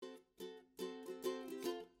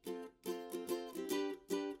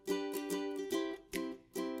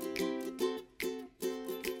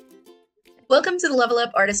Welcome to the Level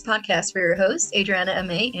Up Artist Podcast. We're your hosts, Adriana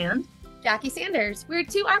M.A. and Jackie Sanders. We're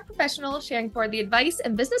two art professionals sharing for the advice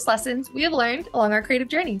and business lessons we have learned along our creative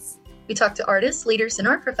journeys. We talk to artists, leaders, and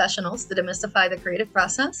art professionals to demystify the creative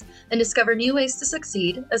process and discover new ways to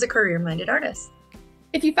succeed as a career-minded artist.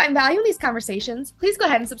 If you find value in these conversations, please go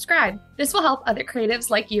ahead and subscribe. This will help other creatives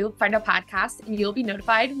like you find our podcast, and you'll be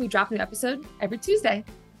notified when we drop a new episode every Tuesday.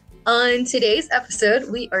 On today's episode,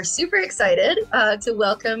 we are super excited to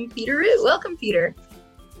welcome Peter Roux. Welcome, Peter.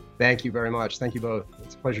 Thank you very much. Thank you both.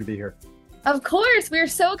 It's a pleasure to be here. Of course, we are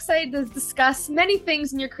so excited to discuss many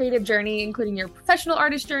things in your creative journey, including your professional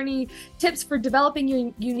artist journey, tips for developing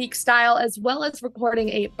your unique style, as well as recording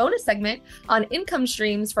a bonus segment on income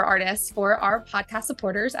streams for artists for our podcast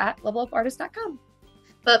supporters at levelupartist.com.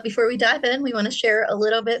 But before we dive in, we want to share a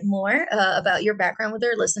little bit more about your background with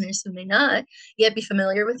our listeners who may not yet be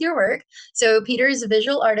familiar with your work. So Peter is a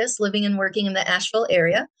visual artist living and working in the Asheville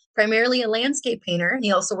area, primarily a landscape painter.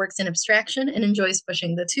 He also works in abstraction and enjoys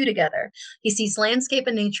pushing the two together. He sees landscape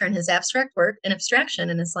and nature in his abstract work and abstraction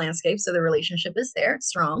in his landscape, so the relationship is there,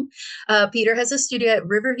 strong. Peter has a studio at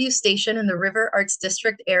Riverview Station in the River Arts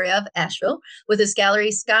District area of Asheville with his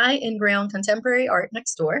gallery Sky and Ground Contemporary Art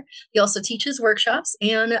next door. He also teaches workshops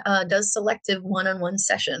and does selective one-on-one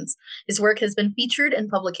sessions. His work has been featured in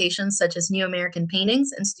publications such as New American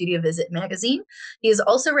Paintings and Studio Visit magazine. He is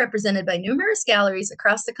also represented by numerous galleries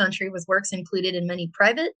across the country with works included in many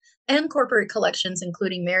private and corporate collections,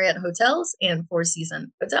 including Marriott Hotels and Four Seasons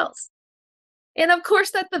Hotels. And of course,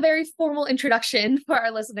 that's a very formal introduction for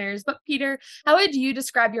our listeners. But Peter, how would you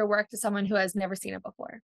describe your work to someone who has never seen it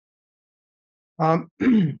before? I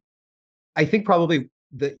think probably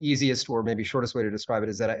the easiest or maybe shortest way to describe it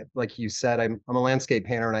is that, like you said, I'm a landscape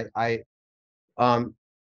painter, and I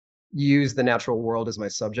use the natural world as my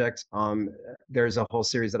subject. There's a whole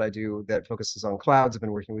series that I do that focuses on clouds. I've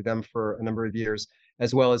been working with them for a number of years,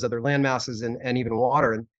 as well as other land masses and even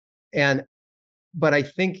water. But I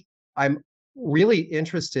think I'm really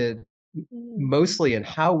interested mostly in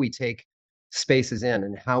how we take spaces in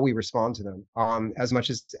and how we respond to them, as much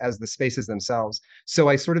as the spaces themselves. So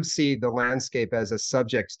I sort of see the landscape as a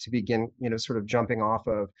subject to begin, sort of jumping off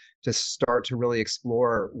of, to start to really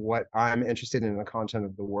explore what I'm interested in the content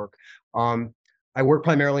of the work. I work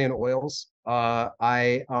primarily in oils.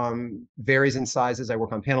 I varies in sizes. I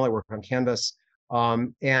work on panel, I work on canvas.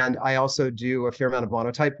 And I also do a fair amount of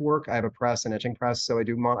monotype work. I have a press and etching press, so I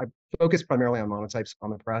focus primarily on monotypes on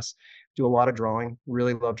the press. Do a lot of drawing,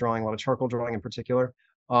 really love drawing, a lot of charcoal drawing in particular.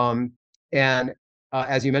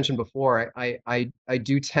 As you mentioned before, I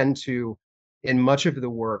do tend to, in much of the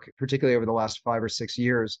work, particularly over the last 5 or 6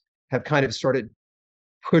 years, have kind of started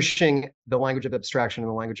pushing the language of abstraction and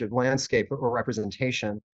the language of landscape or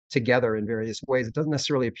representation together in various ways. It doesn't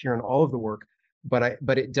necessarily appear in all of the work,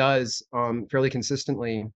 but it does fairly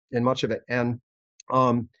consistently in much of it. And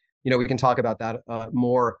we can talk about that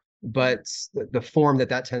more. But the form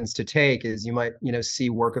that tends to take is you might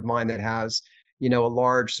see work of mine that has a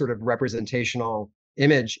large sort of representational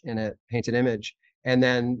image in it, painted image, and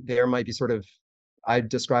then there might be sort of, I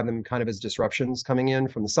describe them kind of as disruptions coming in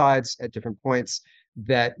from the sides at different points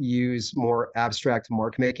that use more abstract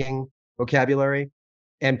mark making vocabulary.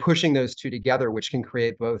 And pushing those two together, which can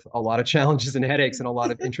create both a lot of challenges and headaches and a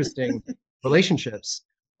lot of interesting relationships,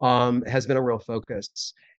 has been a real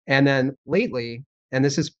focus. And then lately, and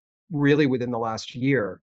this is really within the last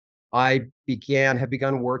year, I have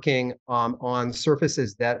begun working on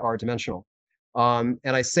surfaces that are dimensional. And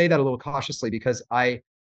I say that a little cautiously because I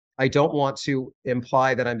don't want to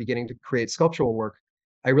imply that I'm beginning to create sculptural work.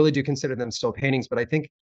 I really do consider them still paintings, but I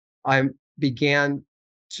think I began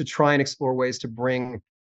to try and explore ways to bring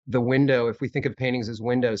the window, if we think of paintings as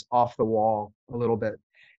windows, off the wall a little bit.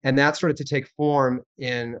 And that's sort of to take form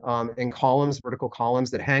in columns, vertical columns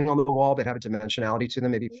that hang on the wall that have a dimensionality to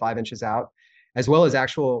them, maybe 5 inches out, as well as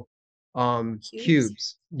actual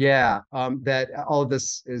cubes. Yeah, that all of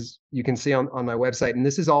this is, you can see on my website. And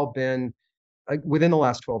this has all been within the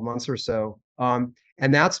last 12 months or so. And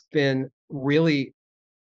that's been really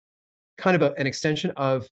kind of an extension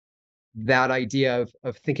of that idea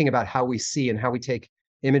of thinking about how we see and how we take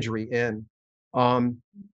imagery in.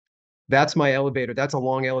 That's my elevator. That's a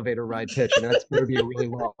long elevator ride pitch, and that's going to be a really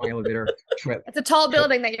long elevator trip. It's a tall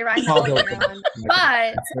building that you're riding on,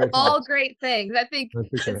 but all great things. I think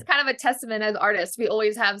it's kind of a testament as artists. We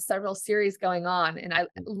always have several series going on, and I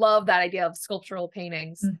love that idea of sculptural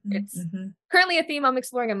paintings. It's currently a theme I'm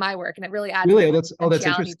exploring in my work, and it really adds that's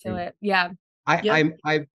interesting to it. Yeah.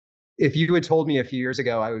 If you had told me a few years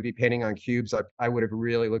ago I would be painting on cubes, I would have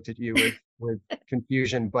really looked at you with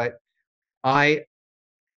confusion. But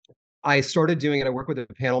I started doing it. I work with a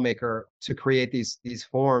panel maker to create these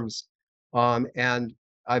forms, and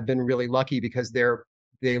I've been really lucky because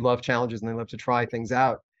they love challenges and they love to try things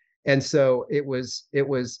out. And so it was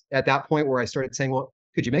at that point where I started saying, well,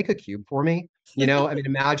 could you make a cube for me? I mean,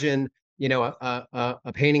 imagine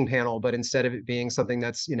a painting panel, but instead of it being something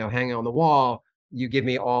that's hanging on the wall, you give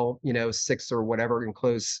me all six or whatever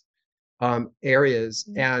enclosed areas,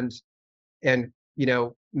 and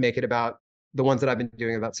make it about the ones that I've been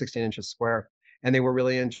doing about 16 inches square. And they were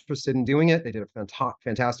really interested in doing it. They did a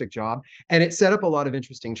fantastic job. And it set up a lot of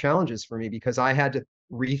interesting challenges for me because I had to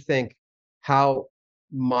rethink how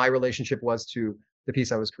my relationship was to the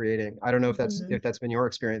piece I was creating. I don't know if Mhm. that's been your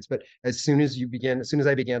experience, but as soon as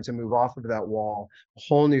I began to move off of that wall, a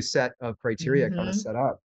whole new set of criteria kind of Mhm. set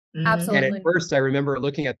up. Mhm. And at Absolutely. first I remember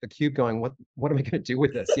looking at the cube going, what am I going to do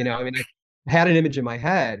with this? I mean, I had an image in my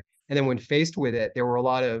head, and then when faced with it, there were a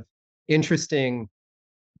lot of interesting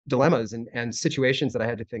dilemmas and situations that I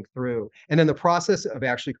had to think through. And then the process of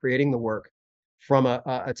actually creating the work from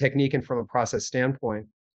a technique and from a process standpoint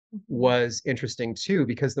Mhm. was interesting too,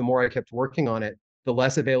 because the more I kept working on it, the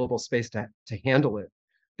less available space to handle it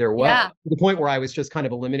there was, Yeah. to the point where I was just kind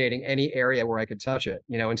of eliminating any area where I could touch it,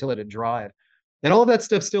 until it had dried. And all of that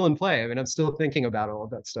stuff's still in play. I mean, I'm still thinking about all of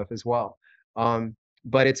that stuff as well.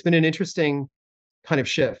 But it's been an interesting kind of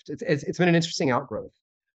shift. It's been an interesting outgrowth.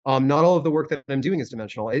 Not all of the work that I'm doing is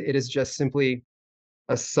dimensional. It is just simply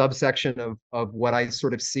a subsection of what I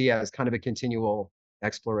sort of see as kind of a continual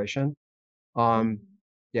exploration. Um, Mhm.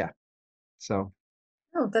 yeah. So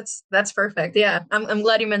Oh, that's perfect. Yeah, I'm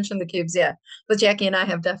glad you mentioned the cubes. Yeah, but Jackie and I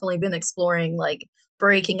have definitely been exploring like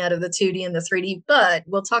breaking out of the 2D and the 3D. But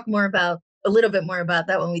we'll talk more about a little bit more about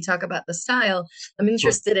that when we talk about the style. I'm sure.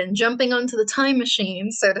 interested in jumping onto the time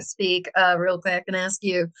machine, so to speak, real quick, and ask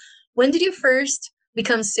you, when did you first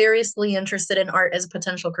become seriously interested in art as a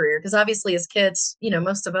potential career? Because obviously, as kids,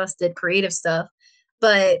 most of us did creative stuff,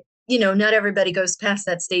 but not everybody goes past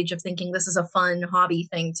that stage of thinking this is a fun hobby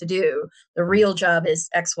thing to do. The real job is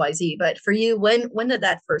XYZ. But for you, when did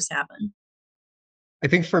that first happen? I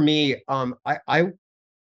think for me,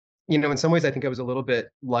 in some ways, I think I was a little bit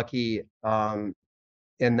lucky,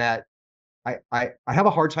 in that I have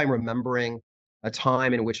a hard time remembering a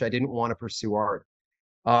time in which I didn't want to pursue art.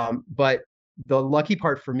 But the lucky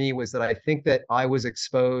part for me was that I think that I was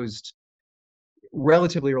exposed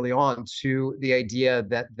relatively early on to the idea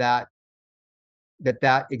that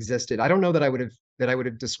existed. I don't know that I would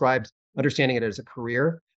have described understanding it as a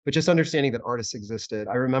career, but just understanding that artists existed.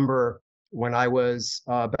 I remember when I was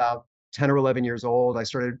about 10 or 11 years old, I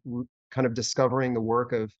started kind of discovering the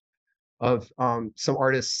work of some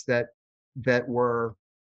artists that were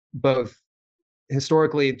both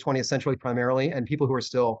historically 20th century primarily, and people who are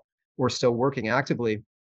still working actively.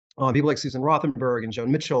 People like Susan Rothenberg and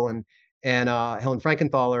Joan Mitchell and Helen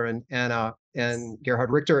Frankenthaler and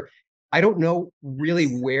Gerhard Richter. I don't know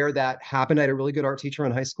really where that happened. I had a really good art teacher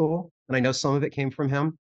in high school, and I know some of it came from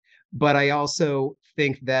him. But I also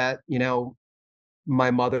think that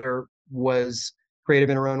my mother was creative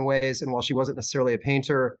in her own ways, and while she wasn't necessarily a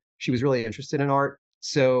painter, she was really interested in art.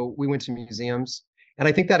 So we went to museums, and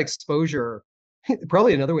I think that exposure,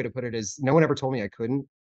 probably another way to put it is, no one ever told me I couldn't.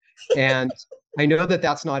 And I know that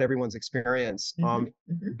that's not everyone's experience, Mm-hmm,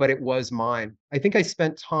 mm-hmm. but it was mine. I think I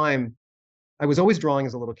spent time, I was always drawing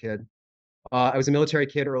as a little kid. I was a military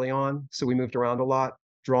kid early on, so we moved around a lot.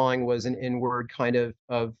 Drawing was an inward kind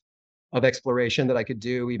of exploration that I could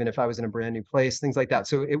do, even if I was in a brand new place, things like that.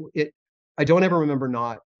 So I don't ever remember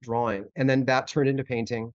not drawing. And then that turned into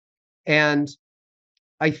painting. And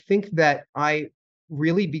I think that I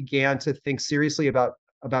really began to think seriously about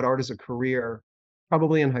art as a career,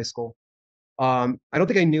 probably in high school. I don't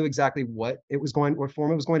think I knew exactly what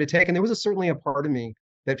form it was going to take. And there was certainly a part of me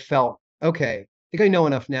that felt, okay, I think I know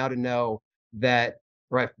enough now to know that,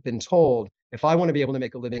 or I've been told, if I want to be able to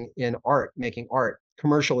make a living in art, making art,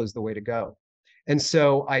 commercial is the way to go. And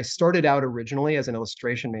so I started out originally as an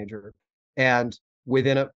illustration major, and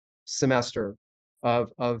within a semester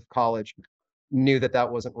of college, knew that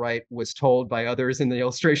that wasn't right, was told by others in the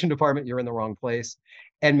illustration department, you're in the wrong place,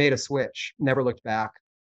 and made a switch, never looked back.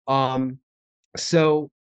 Um, so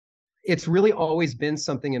it's really always been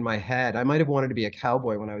something in my head. I might have wanted to be a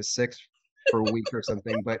cowboy when I was 6 for a week or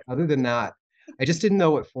something, but other than that, I just didn't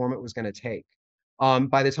know what form it was going to take.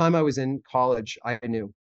 By the time I was in college, I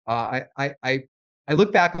knew. I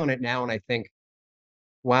look back on it now and I think,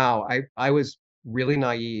 wow, I was really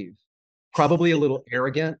naive, probably a little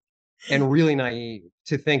arrogant, and really naive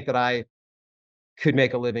to think that I could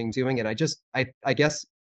make a living doing it. I guess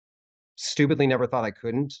stupidly never thought I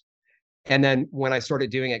couldn't. And then when I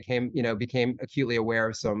started doing it, became acutely aware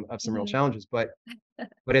of some real Mhm. challenges. But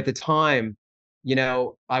at the time,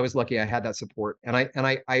 I was lucky I had that support. And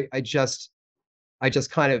I just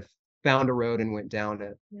kind of found a road and went down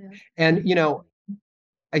it. Yeah. And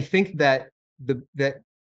I think that that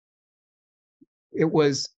it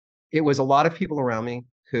was a lot of people around me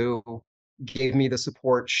who gave me the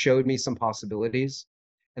support, showed me some possibilities,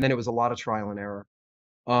 and then it was a lot of trial and error.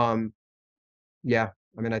 Um, yeah,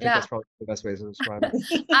 I mean, I think Yeah. that's probably the best way to describe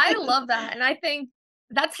it. I love that. And I think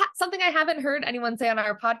that's something I haven't heard anyone say on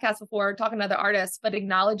our podcast before, talking to other artists, but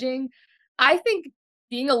acknowledging, I think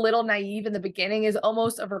being a little naive in the beginning is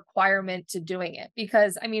almost a requirement to doing it.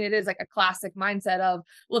 Because I mean, it is like a classic mindset of,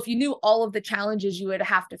 well, if you knew all of the challenges you would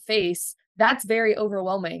have to face, that's very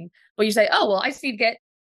overwhelming. But you say, oh, well, I just need to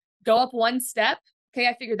go up one step. Okay,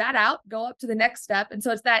 I figured that out, go up to the next step. And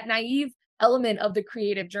so it's that naive element of the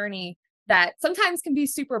creative journey that sometimes can be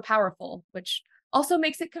super powerful, which also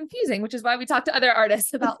makes it confusing, which is why we talk to other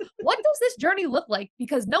artists about what does this journey look like?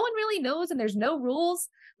 Because no one really knows and there's no rules,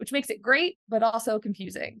 which makes it great, but also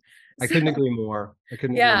confusing. I So, couldn't agree more. I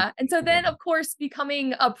couldn't agree more. yeah. And so then, of course,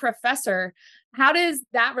 becoming a professor, how does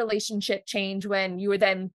that relationship change when you were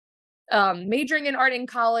then majoring in art in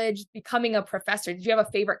college, becoming a professor? Did you have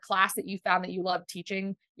a favorite class that you found that you loved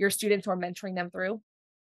teaching your students or mentoring them through?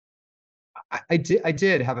 I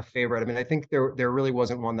did have a favorite. I mean, I think there really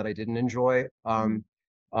wasn't one that I didn't enjoy. Mhm.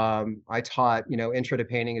 I taught, intro to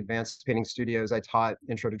painting, advanced painting studios. I taught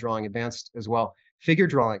intro to drawing advanced as well. Figure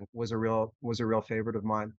drawing was a real favorite of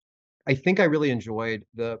mine. I think I really enjoyed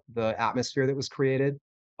the atmosphere that was created.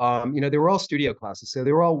 They were all studio classes, so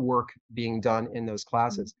they were all work being done in those Mhm.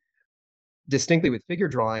 classes. Distinctly with figure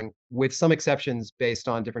drawing, with some exceptions based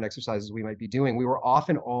on different exercises we might be doing, we were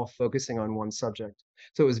often all focusing on one subject.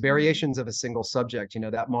 So it was Mhm. variations of a single subject,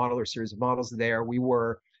 that model or series of models there. We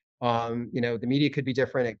were, the media could be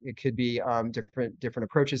different. It could be different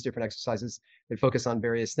approaches, different exercises that focus on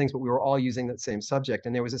various things, but we were all using that same subject.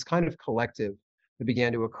 And there was this kind of collective that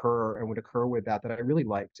began to occur and would occur with that I really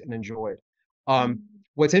liked and enjoyed. Mhm.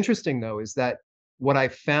 What's interesting though is that what I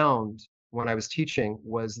found when I was teaching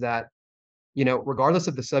was that regardless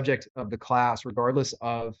of the subject of the class, regardless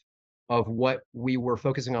of what we were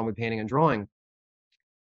focusing on with painting and drawing,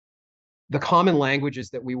 the common languages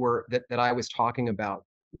that I was talking about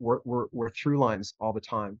were through lines all the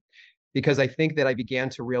time. Because I think that I began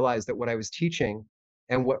to realize that what I was teaching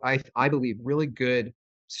and what I believe really good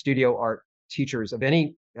studio art teachers of at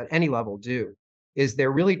any level do is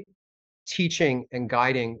they're really teaching and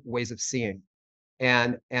guiding ways of seeing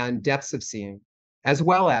and depths of seeing, as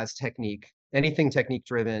well as technique. Anything technique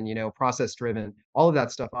driven, process driven, all of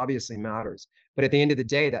that stuff obviously matters. But at the end of the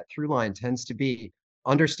day, that through line tends to be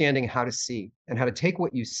understanding how to see and how to take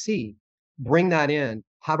what you see, bring that in,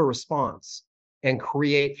 have a response, and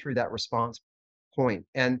create through that response point.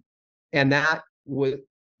 And that would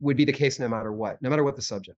be the case no matter what the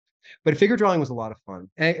subject. But figure drawing was a lot of fun.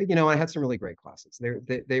 And I had some really great classes.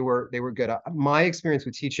 They were good. My experience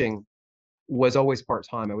with teaching was always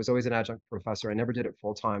part-time. I was always an adjunct professor. I never did it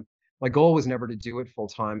full-time. My goal was never to do it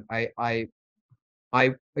full-time. I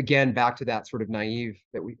again, back to that sort of naive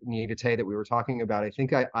that we naivete that we were talking about. I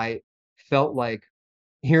think I felt like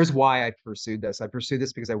here's why I pursued this. I pursued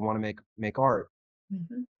this because I want to make art.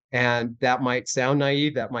 Mhm. And that might sound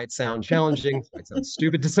naive, that might sound challenging, it might sound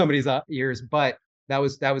stupid to somebody's ears, but that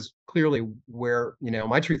was clearly where,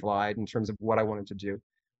 my truth lied in terms of what I wanted to do.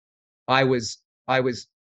 I was I was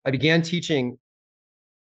I began teaching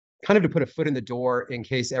kind of to put a foot in the door in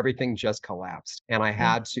case everything just collapsed and I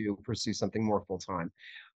Yeah. had to pursue something more full time.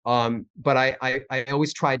 But I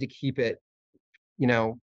always tried to keep it, you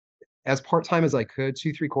know, as part time as I could,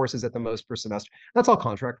 2, 3 courses at the most per semester. That's all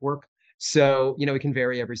contract work. So, it can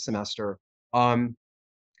vary every semester. Um,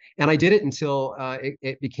 and I did it until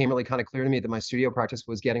it became really kind of clear to me that my studio practice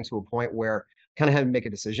was getting to a point where I kind of had to make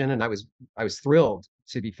a decision, and I was thrilled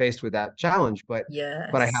to be faced with that challenge, but I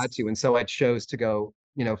Yes. had to, and so I chose to go,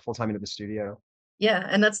 full time into the studio. Yeah,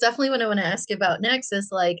 and that's definitely what I want to ask you about next is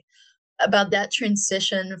like about that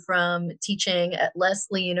transition from teaching at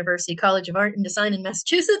Lesley University College of Art and Design in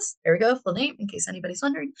Massachusetts. There we go, full name in case anybody's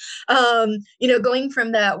wondering. Going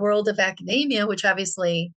from that world of academia, which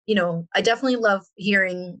obviously, I definitely love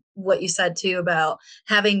hearing what you said too about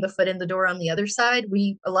having the foot in the door on the other side.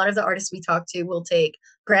 A lot of the artists we talk to will take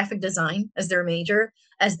graphic design as their major,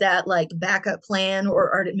 as that like backup plan,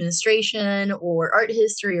 or art administration or art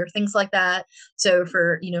history or things like that. So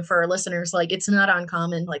for our listeners, like it's not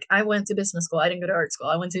uncommon. Like I went to business school. I didn't go to art school.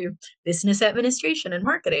 I went to business administration and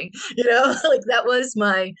marketing, like that was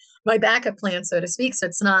my backup plan, so to speak. So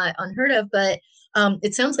it's not unheard of. But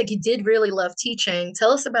It sounds like you did really love teaching.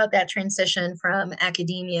 Tell us about that transition from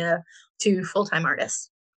academia to full-time artist.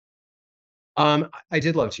 I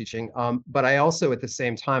did love teaching, but I also, at the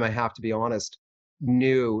same time, I have to be honest,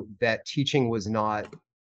 knew that teaching was not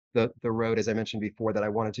the road, as I mentioned before, that I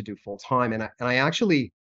wanted to do full time. And I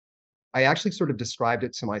actually sort of described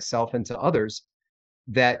it to myself and to others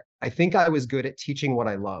that I think I was good at teaching what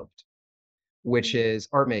I loved, which is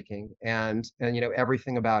art making and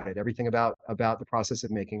everything about it, everything about the process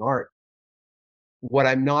of making art. What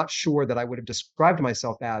I'm not sure that I would have described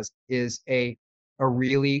myself as is a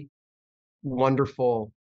really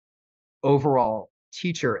wonderful overall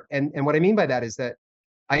teacher. And what I mean by that is that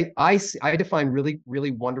I define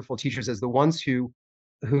really wonderful teachers as the ones who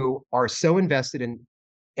are so invested in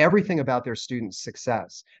everything about their students'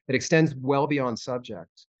 success that extends well beyond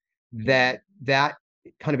subject, that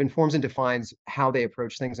kind of informs and defines how they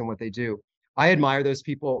approach things and what they do. I admire those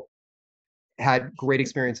people, had great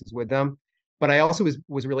experiences with them, but I also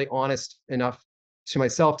was really honest enough to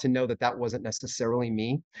myself to know that that wasn't necessarily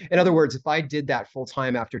me. In other words, if I did that full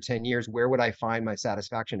time after 10 years, where would I find my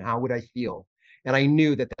satisfaction? How would I feel? And I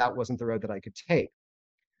knew that that wasn't the road that I could take.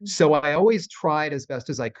 So I always tried as best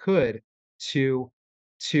as I could to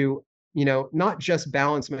not just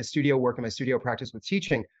balance my studio work and my studio practice with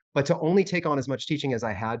teaching, but to only take on as much teaching as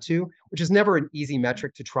I had to, which is never an easy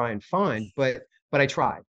metric to try and find, but I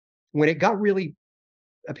tried. When it got really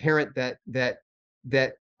apparent that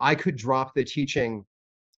I could drop the teaching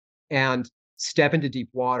and step into deep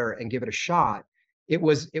water and give it a shot, it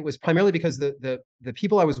was primarily because the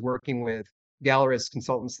people I was working with, gallerists,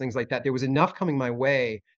 consultants, things like that, there was enough coming my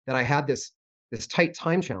way that I had this tight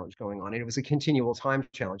time challenge going on, and it was a continual time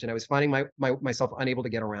challenge, and I was finding myself unable to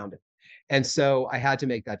get around it, and so I had to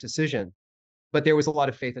make that decision. But there was a lot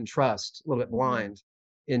of faith and trust, a little bit blind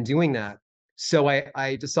in doing that. So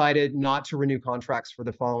I decided not to renew contracts for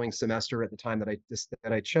the following semester at the time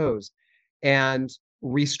that I chose, and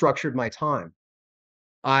restructured my time.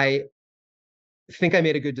 I think I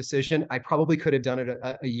made a good decision. I probably could have done it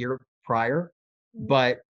a year prior,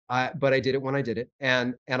 but I did it when I did it,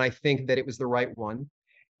 and I think that it was the right one,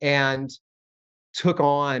 and took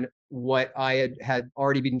on what I had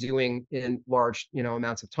already been doing in large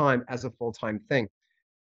amounts of time as a full-time thing.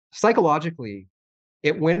 Psychologically,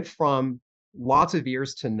 it went from lots of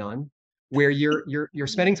years to none, where you're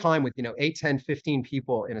spending time with 8, 10, 15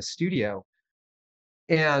 people in a studio,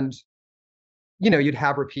 and you'd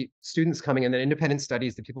have repeat students coming, and then independent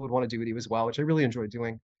studies that people would want to do with you as well, which I really enjoyed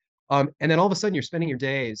doing. And then all of a sudden you're spending your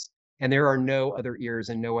days and there are no other ears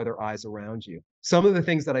and no other eyes around you. Some of the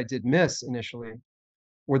things that I did miss initially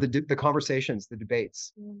were the conversations, the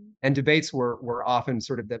debates. And debates were often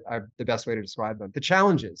sort of the best way to describe them. The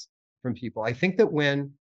challenges from people. I think that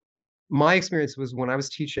when my experience was when I was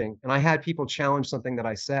teaching and I had people challenge something that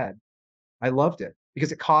I said, I loved it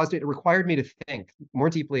because it required me to think more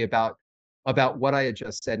deeply about what I had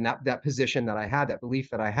just said, and that position that I had, that belief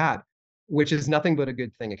that I had, which is nothing but a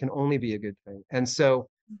good thing. It can only be a good thing. And so,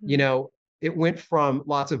 it went from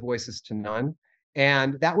lots of voices to none.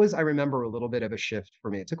 And that was, I remember, a little bit of a shift for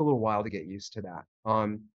me. It took a little while to get used to that.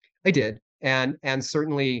 I did. And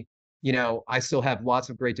certainly, I still have lots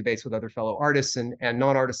of great debates with other fellow artists and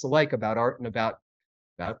non-artists alike about art and about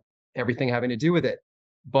everything having to do with it.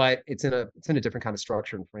 But it's in a different kind of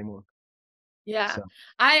structure and framework. Yeah, So.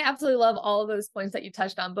 I absolutely love all of those points that you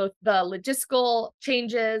touched on, both the logistical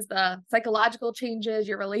changes, the psychological changes,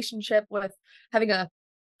 your relationship with having a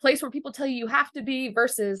place where people tell you have to be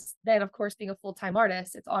versus then, of course, being a full-time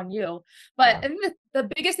artist, it's on you. But I think the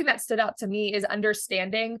biggest thing that stood out to me is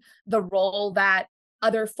understanding the role that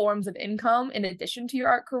other forms of income in addition to your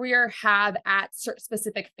art career have at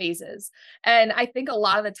specific phases. And I think a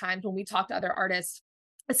lot of the times when we talk to other artists,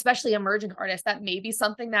 especially emerging artists, that may be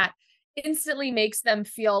something that instantly makes them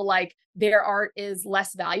feel like their art is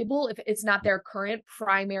less valuable if it's not their current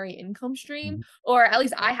primary income stream. Or at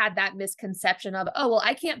least I had that misconception of, oh, well,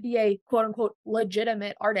 I can't be a quote unquote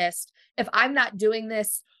legitimate artist if I'm not doing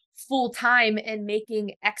this full time and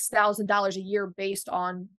making X thousand dollars a year based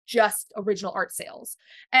on just original art sales.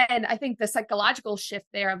 And I think the psychological shift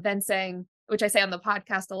there of then saying, which I say on the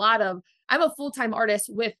podcast a lot of, I'm a full-time artist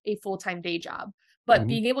with a full-time day job. But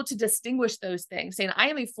being able to distinguish those things, saying I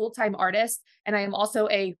am a full-time artist and I am also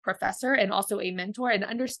a professor and also a mentor, and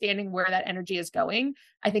understanding where that energy is going,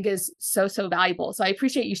 I think is so valuable. So I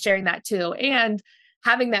appreciate you sharing that too. And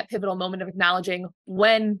having that pivotal moment of acknowledging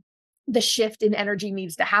when the shift in energy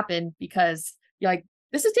needs to happen, because you're like,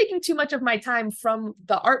 this is taking too much of my time from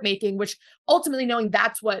the art making, which ultimately knowing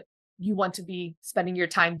that's what you want to be spending your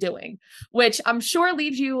time doing, which I'm sure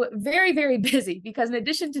leaves you very, very busy, because in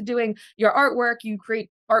addition to doing your artwork, you create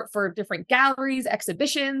art for different galleries,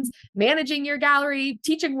 exhibitions, managing your gallery,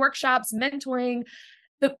 teaching workshops, mentoring.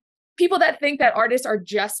 The people that think that artists are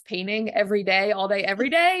just painting every day, all day, every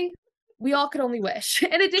day, we all could only wish,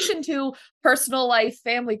 in addition to personal life,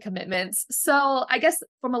 family commitments. So I guess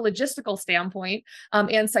from a logistical standpoint,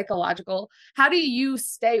 and psychological, how do you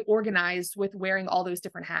stay organized with wearing all those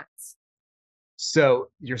different hats?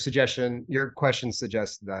 So your question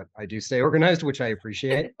suggests that I do stay organized, which I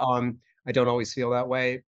appreciate. I don't always feel that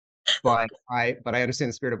way, but I understand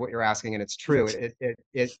the spirit of what you're asking, and it's true.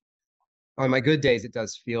 It on my good days, it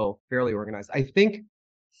does feel fairly organized. I think,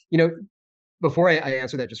 you know, before I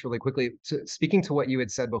answer that, just really quickly, speaking to what you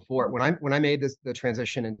had said before, when I made the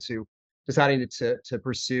transition into deciding to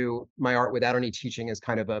pursue my art without any teaching as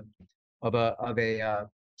kind of a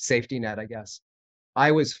safety net, I guess,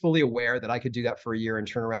 I was fully aware that I could do that for a year and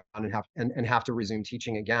turn around and have to resume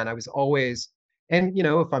teaching again. I was always, and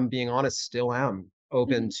if I'm being honest, still am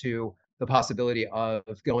open to the possibility of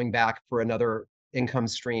going back for another income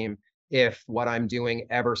stream if what I'm doing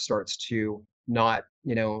ever starts to not,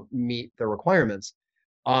 meet the requirements.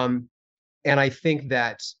 And I think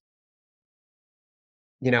that,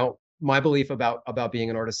 my belief about being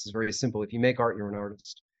an artist is very simple. If you make art, you're an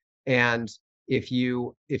artist. And if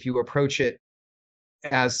you approach it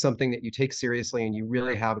as something that you take seriously and you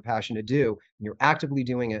really have a passion to do, and you're actively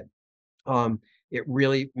doing it, it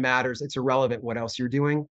really matters. It's irrelevant what else you're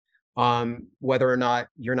doing, whether or not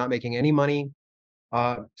you're not making any money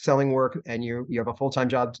selling work and you have a full-time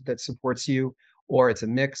job that supports you, or it's a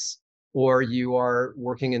mix, or you are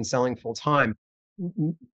working and selling full-time.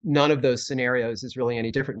 None of those scenarios is really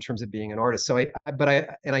any different in terms of being an artist. So I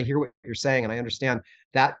hear what you're saying, and I understand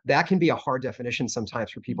that that can be a hard definition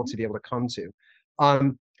sometimes for people to be able to come to.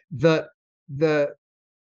 Um, the the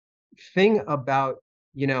thing about,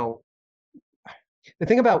 you know, the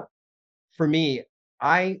thing about for me,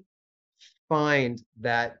 I find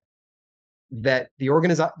that the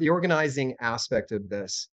organizing aspect of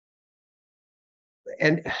this,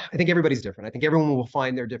 and I think everybody's different. I think everyone will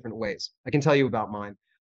find their different ways. I can tell you about mine.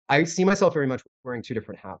 I see myself very much wearing two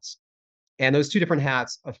different hats. And those two different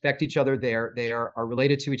hats affect each other. They are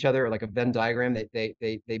related to each other like a Venn diagram.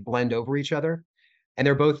 They blend over each other. And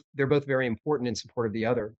they're both very important in support of the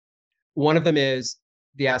other. One of them is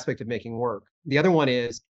the aspect of making work. The other one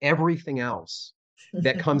is everything else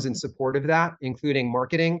that comes in support of that, including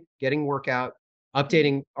marketing, getting work out,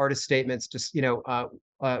 updating artist statements, just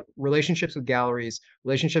relationships with galleries,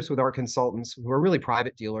 relationships with art consultants who are really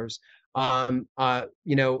private dealers,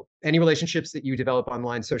 any relationships that you develop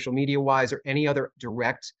online, social media wise, or any other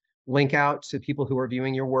direct link out to people who are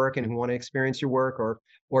viewing your work and who want to experience your work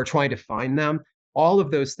or trying to find them, all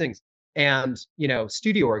of those things. And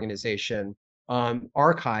studio organization,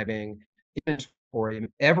 archiving, inventory,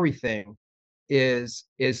 everything is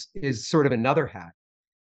sort of another hat.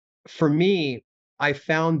 For me, I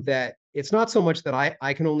found that it's not so much that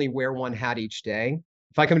I can only wear one hat each day.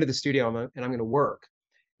 If I come into the studio and I'm going to work,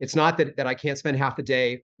 it's not that I can't spend half the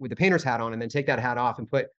day with the painter's hat on and then take that hat off and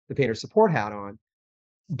put the painter support hat on,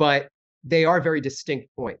 but they are very distinct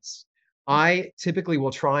points. I typically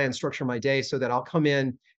will try and structure my day so that I'll come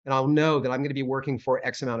in and I'll know that I'm going to be working for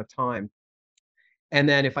X amount of time. And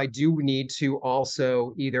then if I do need to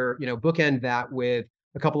also either, bookend that with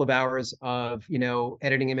a couple of hours of,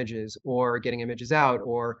 editing images or getting images out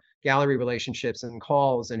or gallery relationships and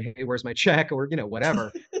calls and, hey, where's my check, or,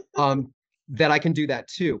 whatever, that I can do that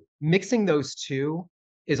too. Mixing those two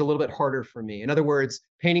is a little bit harder for me. In other words,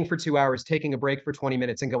 painting for 2 hours, taking a break for 20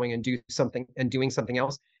 minutes and going and doing something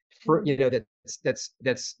else for,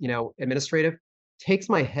 that's administrative, takes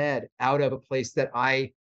my head out of a place that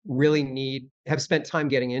I really have spent time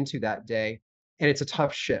getting into that day. And it's a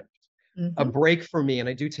tough shift. A break for me, and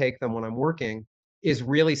I do take them when I'm working, is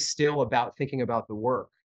really still about thinking about the work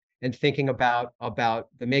and thinking about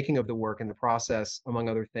the making of the work and the process, among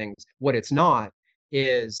other things. What it's not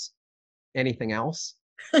is anything else.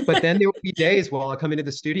 But then there will be days where I'll come into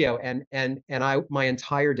the studio and my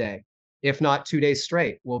entire day, if not 2 days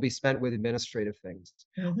straight, will be spent with administrative things.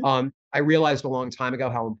 I realized a long time ago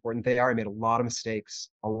how important they are. I made a lot of mistakes.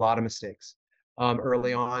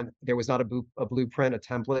 Early on. There was not a blueprint, a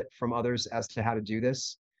template from others as to how to do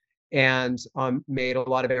this, and made a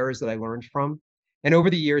lot of errors that I learned from. And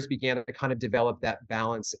over the years began to kind of develop that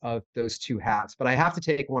balance of those two hats. But I have to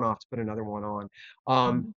take one off to put another one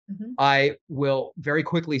on. I will very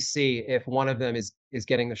quickly see if one of them is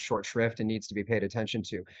getting the short shrift and needs to be paid attention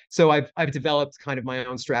to. So I've developed kind of my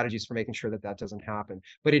own strategies for making sure that that doesn't happen.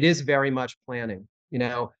 But it is very much planning.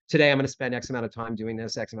 today I'm going to spend X amount of time doing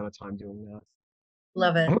this, X amount of time doing that.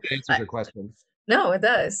 Love I it. hope it answers your question. No, it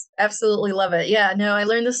does. Absolutely love it. Yeah, no, I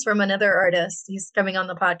learned this from another artist. He's coming on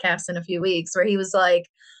the podcast in a few weeks, where he was like,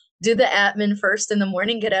 do the admin first in the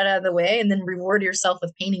morning, get it out of the way, and then reward yourself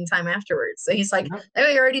with painting time afterwards. So he's like, Yeah.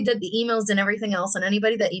 I already did the emails and everything else. And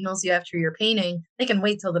anybody that emails you after you're painting, they can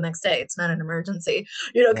wait till the next day. It's not an emergency,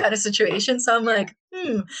 kind of situation. So I'm like,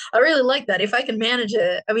 I really like that. If I can manage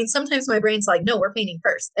it. I mean, sometimes my brain's like, no, we're painting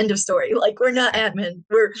first. End of story. Like, we're not admin.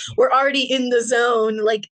 We're already in the zone.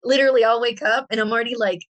 Like, literally, I'll wake up and I'm already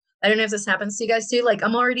like, I don't know if this happens to you guys too. Like,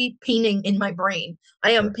 I'm already painting in my brain.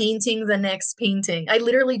 I am painting the next painting. I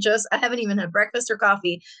haven't even had breakfast or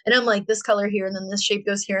coffee. And I'm like, this color here, and then this shape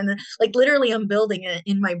goes here. And then, like, literally, I'm building it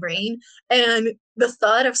in my brain. And the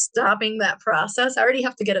thought of stopping that process, I already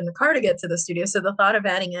have to get in the car to get to the studio. So the thought of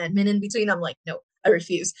adding admin in between, I'm like, no, I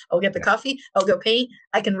refuse. I'll get the coffee. I'll go paint.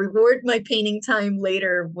 I can reward my painting time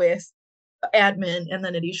later with admin, and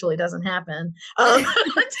then it usually doesn't happen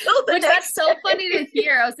which that's so funny to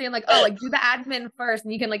hear. I was saying like, oh, like do the admin first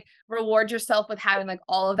and you can like reward yourself with having like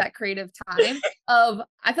all of that creative time.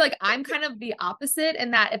 I feel like I'm kind of the opposite in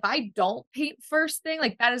that if I don't paint first thing,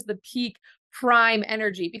 like that is the peak prime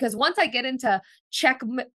energy, because once I get into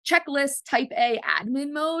checklist type A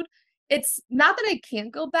admin mode, it's not that I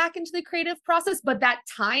can't go back into the creative process, but that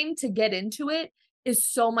time to get into it is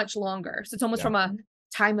so much longer. So it's almost from a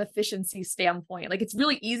time efficiency standpoint. Like it's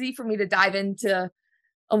really easy for me to dive into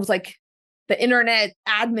almost like the internet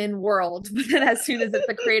admin world, but then as soon as it's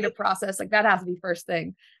the creative process, like that has to be first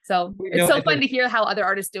thing. So it's so fun to hear how other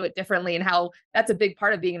artists do it differently, and how that's a big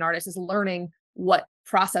part of being an artist, is learning what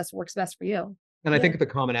process works best for you. And I think the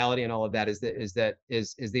commonality in all of that is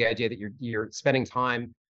the idea that you're spending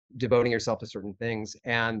time devoting yourself to certain things.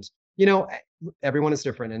 And everyone is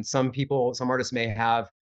different, and some artists may have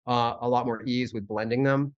a lot more ease with blending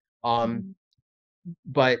them.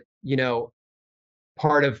 But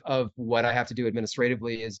part of what I have to do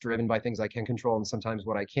administratively is driven by things I can control, and sometimes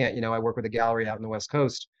what I can't. I work with a gallery out in the West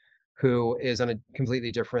Coast who is on a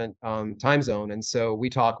completely different time zone, and so we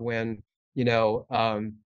talk when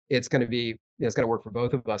it's going to be it's going to work for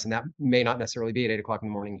both of us, and that may not necessarily be at 8 o'clock in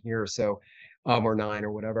the morning here, so or 9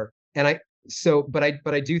 or whatever. And but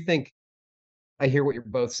I do think I hear what you're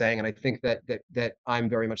both saying, and I think that I'm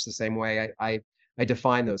very much the same way. I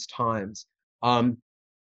define those times.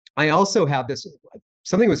 I also have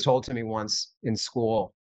something was told to me once in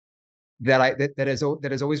school that has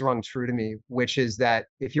always rung true to me, which is that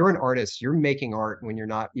if you're an artist, you're making art when you're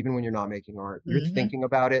not making art. You're thinking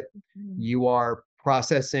about it. You are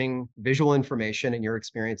processing visual information and your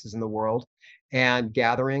experiences in the world and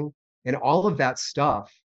gathering, and all of that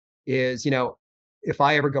stuff is, if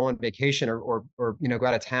I ever go on vacation or go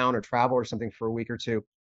out of town or travel or something for a week or two,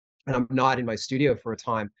 and I'm not in my studio for a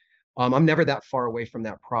time, I'm never that far away from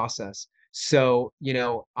that process. So,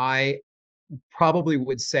 I probably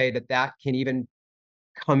would say that can even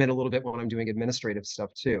come in a little bit when I'm doing administrative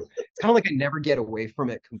stuff too. It's kind of like I never get away from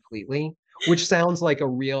it completely, which sounds like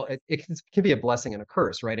it can be a blessing and a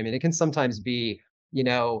curse, right? I mean, it can sometimes be,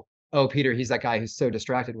 oh, Peter, he's that guy who's so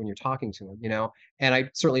distracted when you're talking to him, and I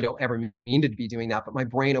certainly don't ever mean to be doing that, but my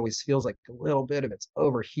brain always feels like a little bit of it's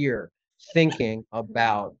over here thinking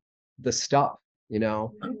about the stuff,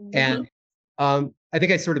 and I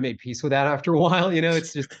think I sort of made peace with that after a while,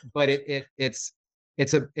 it's just, but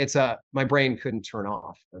my brain couldn't turn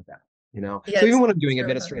off of that, so even when I'm doing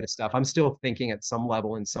administrative stuff, I'm still thinking at some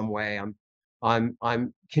level, in some way,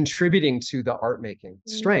 I'm contributing to the art making.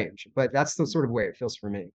 It's strange, but that's the sort of way it feels for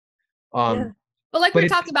me. But like we were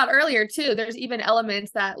talking about earlier too, there's even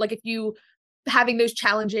elements that, like, if you having those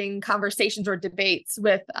challenging conversations or debates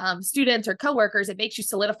with students or coworkers, it makes you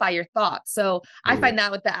solidify your thoughts. So I find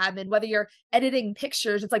that with the admin, whether you're editing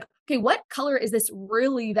pictures, it's like, okay, what color is this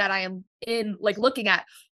really that I am looking at?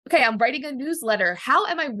 Okay, I'm writing a newsletter. How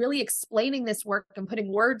am I really explaining this work and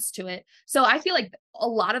putting words to it? So I feel like a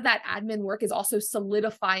lot of that admin work is also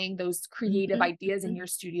solidifying those creative ideas in your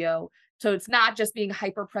studio. So it's not just being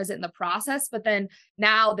hyper present in the process, but then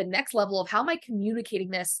now the next level of how am I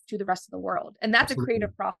communicating this to the rest of the world? And that's a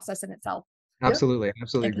creative process in itself. Absolutely.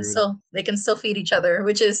 They can still feed each other,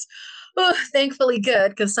 which is thankfully good,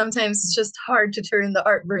 because sometimes it's just hard to turn the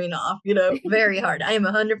art brain off, very hard. I am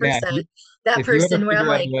 100% that person where I'm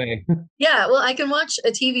like, yeah, well, I can watch a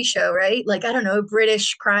TV show, right? Like, I don't know,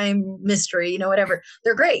 British crime mystery, whatever.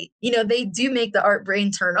 They're great. They do make the art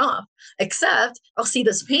brain turn off, except I'll see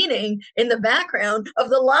this painting in the background of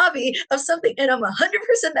the lobby of something, and I'm 100%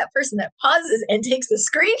 that person that pauses and takes the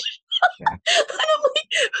screenshot Yeah. And I'm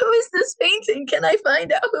like, who is this painting? Can I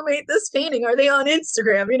find out who made this painting? Are they on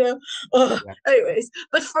Instagram? You know? Oh, Yeah. anyways,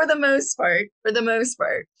 but for the most part,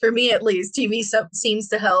 for me at least, TV seems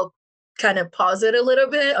to help kind of pause it a little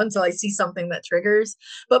bit until I see something that triggers.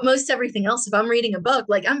 But most everything else, if I'm reading a book,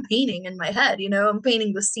 like I'm painting in my head, I'm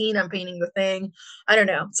painting the scene, I'm painting the thing. I don't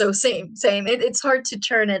know. So same. It's hard to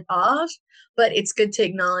turn it off, but it's good to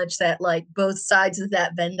acknowledge that like both sides of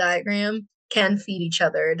that Venn diagram can feed each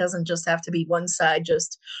other. It doesn't just have to be one side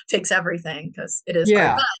just takes everything because it is hard.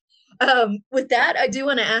 Yeah. But with that, I do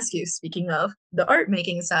want to ask you, speaking of the art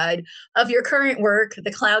making side of your current work,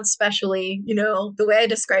 the clouds, especially, the way I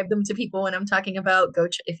describe them to people when I'm talking about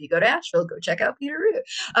if you go to Asheville, go check out Peter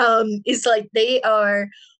Roux. Is like they are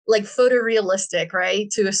like photorealistic, right,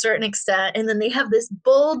 to a certain extent, and then they have this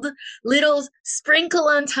bold little sprinkle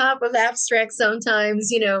on top of abstract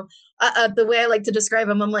sometimes, the way I like to describe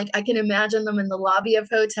them, I'm like, I can imagine them in the lobby of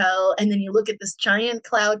hotel, and then you look at this giant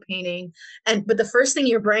cloud painting, but the first thing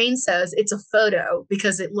your brain says, it's a photo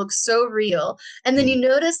because it looks so real. And then you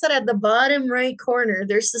notice that at the bottom right corner,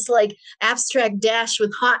 there's this like abstract dash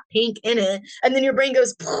with hot pink in it, and then your brain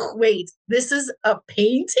goes, wait, this is a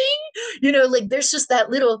painting? Like there's just that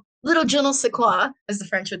little je ne sais quoi, as the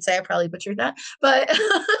French would say. I probably butchered that. But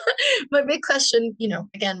my big question,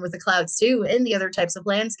 again, with the clouds too, and the other types of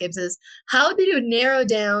landscapes is how do you narrow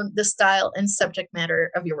down the style and subject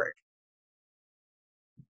matter of your work?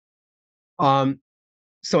 Um,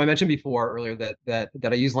 so I mentioned before earlier that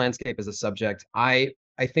I use landscape as a subject. I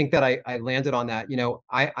think that I landed on that.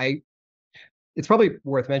 I it's probably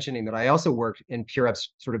worth mentioning that I also worked in pure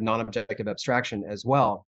sort of non-objective abstraction as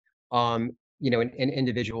well. In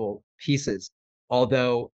individual pieces.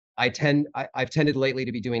 Although I've tended lately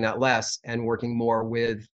to be doing that less and working more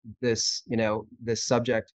with this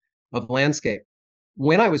subject of landscape.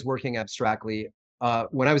 When I was working abstractly,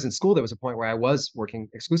 when I was in school, there was a point where I was working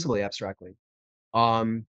exclusively abstractly.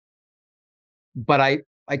 Um, but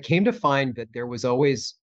I came to find that there was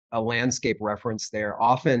always a landscape reference there,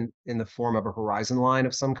 often in the form of a horizon line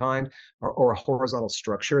of some kind, or a horizontal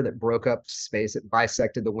structure that broke up space, that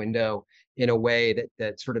bisected the window in a way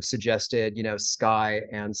that sort of suggested, sky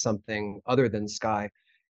and something other than sky.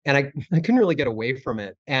 And I couldn't really get away from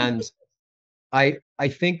it. And I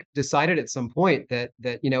think decided at some point that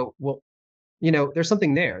well, there's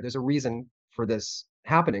something there. There's a reason for this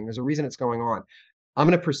happening. There's a reason it's going on. I'm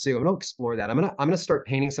going to explore that. I'm going to start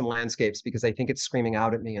painting some landscapes because I think it's screaming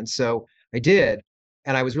out at me. And so I did.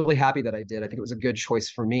 And I was really happy that I did. I think it was a good choice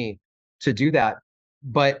for me to do that.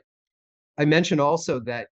 But I mentioned also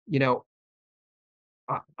that,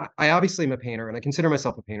 I obviously am a painter and I consider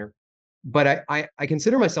myself a painter, but I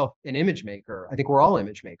consider myself an image maker. I think we're all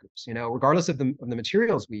image makers, regardless of the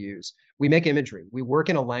materials we use. We make imagery. We work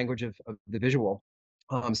in a language of the visual,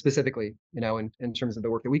 specifically, in terms of the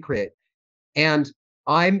work that we create. And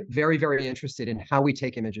I'm very, very interested in how we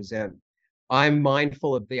take images in. I'm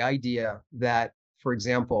mindful of the idea that, for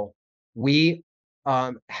example, we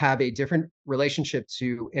have a different relationship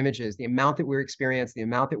to images, the amount that we're experiencing, the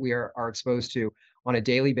amount that we are exposed to on a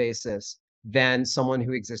daily basis than someone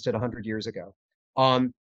who existed 100 years ago.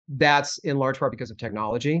 That's in large part because of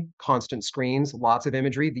technology, constant screens, lots of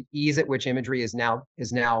imagery, the ease at which imagery is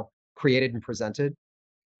now created and presented,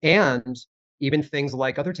 and even things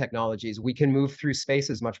like other technologies, we can move through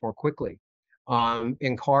spaces much more quickly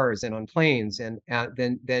in cars and on planes and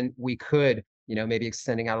than we could, maybe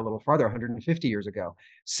extending out a little farther 150 years ago.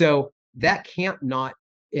 So that can't not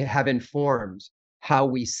have informed how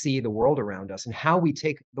we see the world around us and how we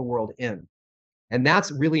take the world in. And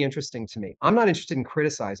that's really interesting to me. I'm not interested in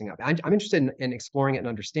criticizing it. I'm interested in exploring it and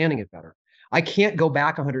understanding it better. I can't go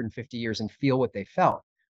back 150 years and feel what they felt,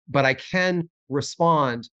 but I can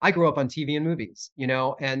respond. I grew up on TV and movies,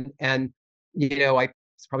 I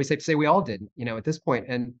it's probably safe to say we all did, at this point.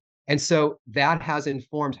 And so that has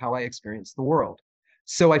informed how I experience the world.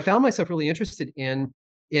 So I found myself really interested in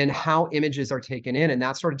how images are taken in, and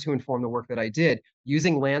that started to inform the work that I did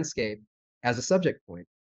using landscape as a subject point.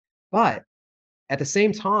 But at the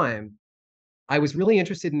same time, I was really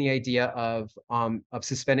interested in the idea of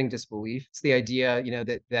suspending disbelief. It's the idea,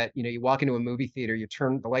 that you walk into a movie theater, you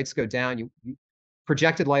turn the lights go down, you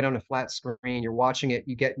projected light on a flat screen, you're watching it,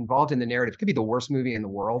 you get involved in the narrative. It could be the worst movie in the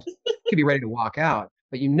world. You could be ready to walk out,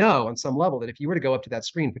 but on some level that if you were to go up to that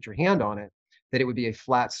screen, put your hand on it, that it would be a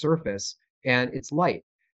flat surface and it's light.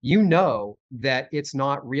 That it's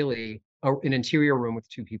not really an interior room with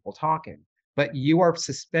two people talking, but you are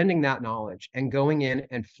suspending that knowledge and going in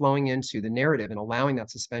and flowing into the narrative and allowing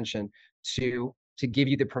that suspension to give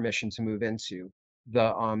you the permission to move into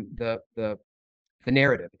the the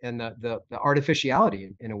narrative and the artificiality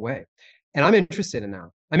in a way. And I'm interested in that.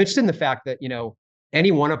 I'm interested in the fact that,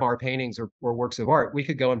 any one of our paintings or works of art, we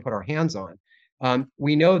could go and put our hands on.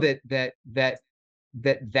 We know that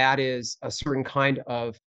is a certain kind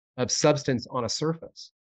of substance on a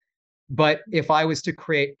surface. But if I was to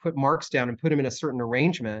put marks down and put them in a certain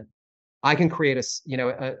arrangement, I can create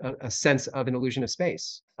a sense of an illusion of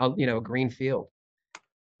space, a green field.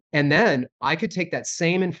 And then I could take that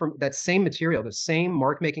same material, the same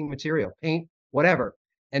mark making material, paint, whatever,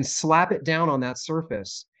 and slap it down on that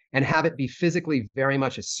surface and have it be physically very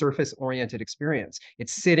much a surface oriented experience.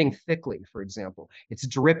 It's sitting thickly, for example. It's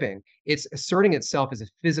dripping. It's asserting itself as a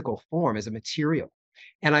physical form, as a material.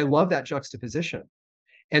 And I love that juxtaposition.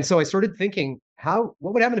 And so I started thinking, what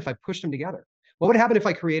would happen if I pushed them together? What would happen if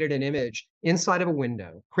I created an image inside of a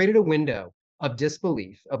window, created a window of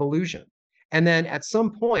disbelief, of illusion, and then at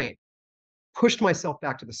some point pushed myself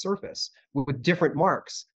back to the surface with different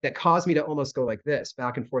marks that caused me to almost go like this,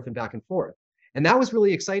 back and forth and back and forth. And that was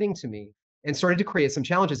really exciting to me, and started to create some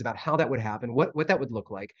challenges about how that would happen, what that would look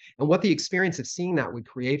like, and what the experience of seeing that would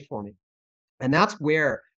create for me. And that's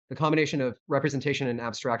where the combination of representation and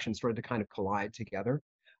abstraction started to kind of collide together.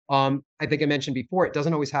 I think I mentioned before, it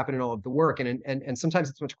doesn't always happen in all of the work, and sometimes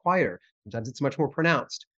it's much quieter, sometimes it's much more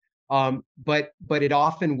pronounced. But it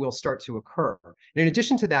often will start to occur. And in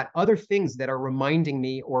addition to that, other things that are reminding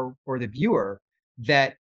me or the viewer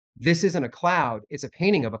that this isn't a cloud, it's a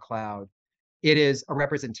painting of a cloud. It is a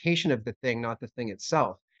representation of the thing, not the thing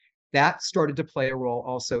itself. That started to play a role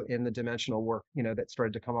also in the dimensional work, that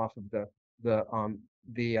started to come off of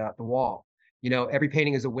the wall. Every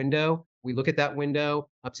painting is a window. We look at that window,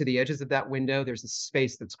 up to the edges of that window, there's a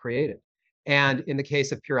space that's created. And in the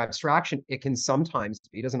case of pure abstraction, it can sometimes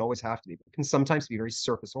be, it doesn't always have to be, but it can sometimes be very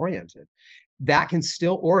surface oriented. That can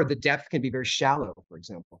still, or the depth can be very shallow, for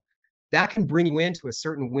example. That can bring you into a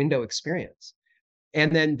certain window experience.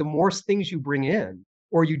 And then the more things you bring in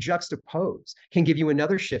or you juxtapose can give you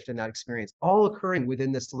another shift in that experience, all occurring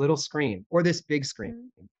within this little screen or this big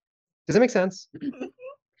screen. Does that make sense?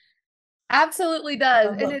 Absolutely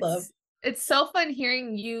does. Love, love. It's so fun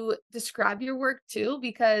hearing you describe your work too,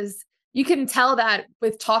 because you can tell that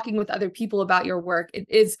with talking with other people about your work, it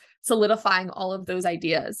is solidifying all of those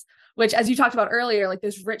ideas, which, as you talked about earlier, like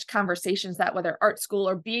those rich conversations that whether art school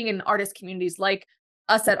or being in artist communities like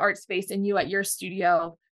us at Art Space and you at your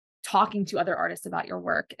studio, talking to other artists about your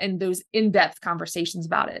work and those in-depth conversations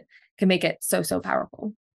about it can make it so, so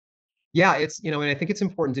powerful. Yeah, it's, and I think it's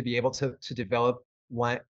important to be able to develop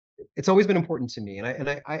what it's always been important to me.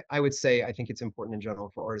 And I would say, I think it's important in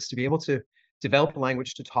general for artists to be able to develop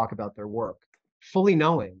language to talk about their work, fully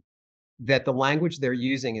knowing that the language they're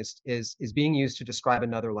using is being used to describe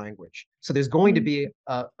another language. So there's going to be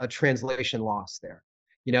a translation loss there.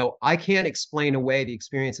 I can't explain away the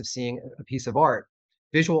experience of seeing a piece of art,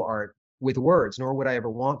 visual art, with words, nor would I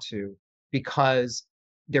ever want to, because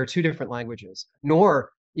they're two different languages.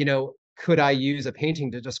 Nor, could I use a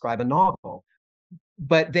painting to describe a novel?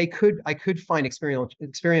 But I could find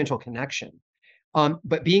experiential connection.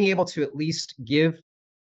 But being able to at least give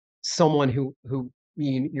someone who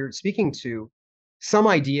you're speaking to some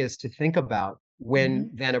ideas to think about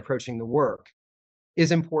when then approaching the work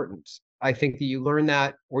is important. I think that you learn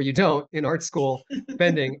that or you don't in art school,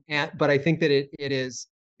 depending. But I think that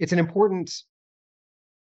it's an important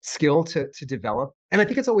skill to develop. And I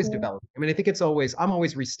think it's always developing. I mean, I think I'm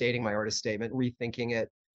always restating my artist statement, rethinking it,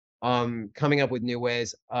 coming up with new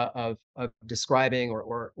ways of describing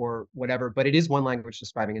or whatever. But it is one language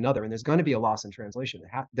describing another, and there's going to be a loss in translation.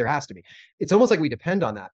 There has to be. It's almost like we depend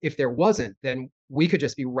on that. If there wasn't, then we could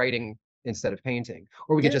just be writing instead of painting,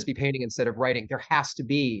 or we could just be painting instead of writing. There has to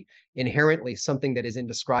be inherently something that is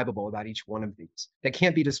indescribable about each one of these that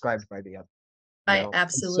can't be described by the other. I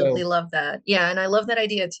absolutely love that. Yeah. And I love that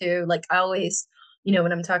idea too. Like I always,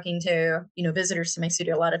 when I'm talking to, visitors to my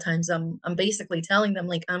studio, a lot of times I'm basically telling them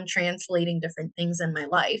like I'm translating different things in my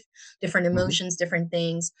life, different emotions, different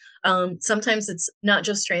things. Sometimes it's not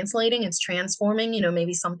just translating, it's transforming.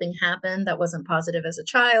 Maybe something happened that wasn't positive as a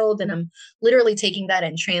child, and I'm literally taking that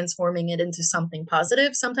and transforming it into something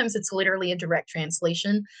positive. Sometimes it's literally a direct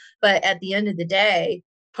translation. But at the end of the day,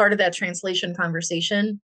 part of that translation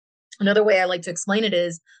conversation, another way I like to explain it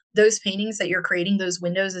is those paintings that you're creating, those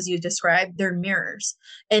windows, as you described, they're mirrors,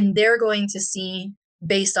 and they're going to see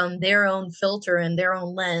based on their own filter and their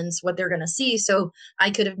own lens, what they're going to see. So I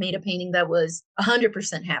could have made a painting that was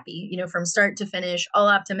 100% happy, from start to finish, all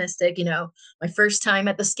optimistic, my first time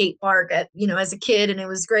at the skate park as a kid, and it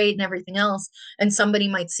was great and everything else. And somebody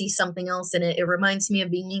might see something else in it. It reminds me of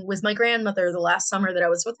being with my grandmother the last summer that I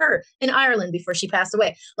was with her in Ireland before she passed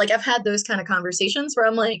away. Like, I've had those kind of conversations where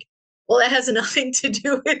I'm like, well, that has nothing to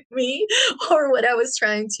do with me or what I was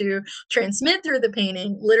trying to transmit through the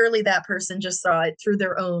painting. Literally, that person just saw it through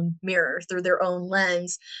their own mirror, through their own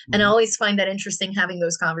lens. And I always find that interesting, having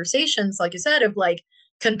those conversations, like you said, of like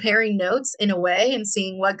comparing notes in a way and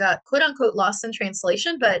seeing what got quote unquote lost in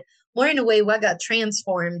translation, but more in a way what got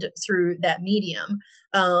transformed through that medium.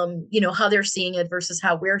 How they're seeing it versus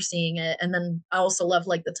how we're seeing it. And then I also love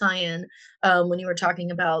like the tie-in when you were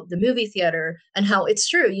talking about the movie theater and how it's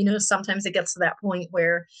true, sometimes it gets to that point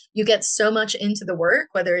where you get so much into the work,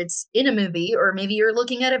 whether it's in a movie or maybe you're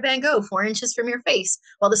looking at a Van Gogh 4 inches from your face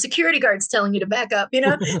while the security guard's telling you to back up, and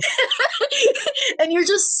you're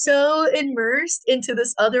just so immersed into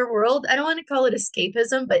this other world. I don't want to call it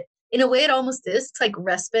escapism, but in a way it almost is. It's like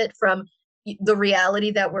respite from the reality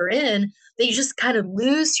that we're in, that you just kind of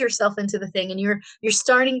lose yourself into the thing, and you're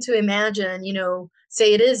starting to imagine,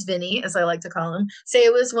 say it is Vinny, as I like to call him, say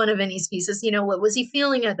it was one of Vinny's pieces, what was he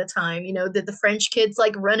feeling at the time? Did the French kids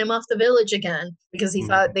like run him off the village again because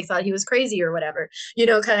they thought he was crazy or whatever,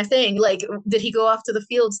 kind of thing. Like, did he go off to the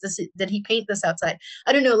fields? Did he paint this outside?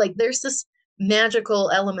 I don't know. Like, there's this magical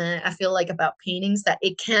element, I feel like, about paintings, that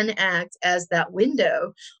it can act as that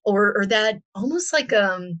window, or that almost like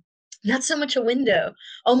not so much a window,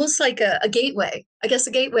 almost like a gateway. I guess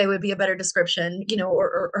a gateway would be a better description,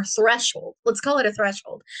 or threshold. Let's call it a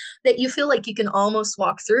threshold, that you feel like you can almost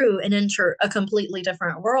walk through and enter a completely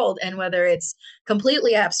different world. And whether it's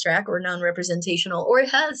completely abstract or non-representational, or it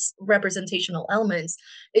has representational elements,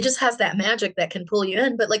 it just has that magic that can pull you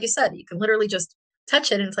in. But like you said, you can literally just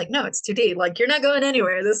touch it and it's like, no, it's 2D. Like, you're not going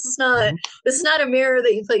anywhere. This is not a mirror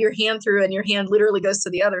that you put your hand through and your hand literally goes to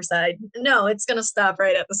the other side. No, it's going to stop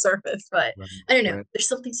right at the surface. But I don't know, there's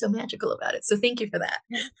something so magical about it. So thank you for that.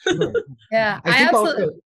 Yeah, I think absolutely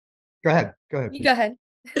also, go ahead. You go ahead.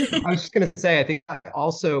 I was just going to say, I think I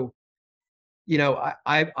also,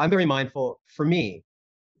 I'm very mindful. For me,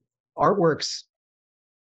 artworks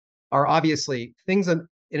are obviously things in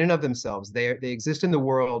and of themselves. They exist in the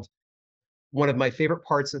world. One of my favorite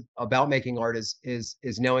parts about making art is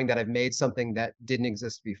knowing that I've made something that didn't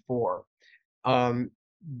exist before.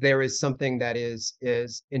 There is something that is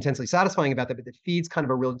intensely satisfying about that, but it feeds kind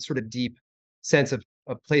of a real sort of deep sense of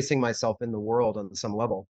placing myself in the world on some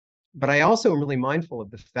level. But I also am really mindful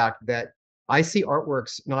of the fact that I see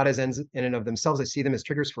artworks not as ends in and of themselves. I see them as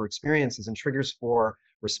triggers for experiences and triggers for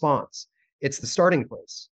response. It's the starting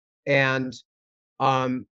place. And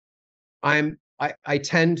I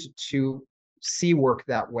tend to see work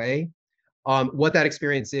that way. What that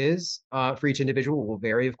experience is for each individual will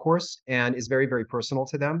vary, of course, and is very, very personal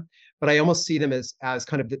to them. But I almost see them as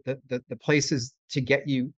kind of the places to get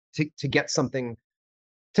you to get something,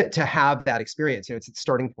 to have that experience. It's the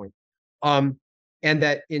starting point. And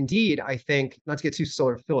that indeed, I think, not to get too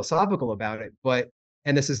sort of philosophical about it, but,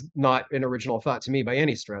 and this is not an original thought to me by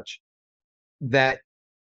any stretch, that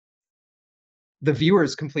the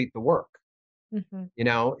viewers complete the work.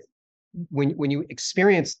 Mm-hmm. When you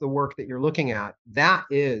experience the work that you're looking at, that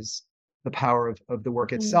is the power of the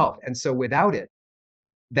work itself. And so without it,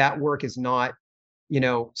 that work is not,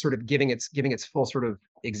 sort of giving its full sort of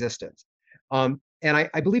existence. And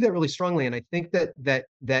I believe that really strongly. And I think that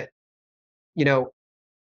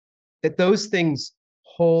those things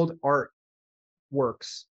hold art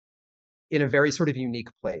works in a very sort of unique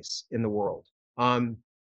place in the world.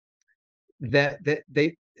 That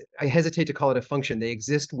I hesitate to call it a function. They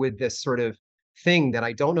exist with this sort of thing that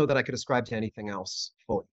I don't know that I could ascribe to anything else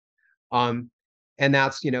fully. And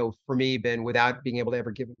that's, for me, been, without being able to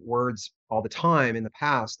ever give words all the time in the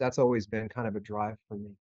past, that's always been kind of a drive for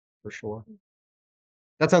me, for sure.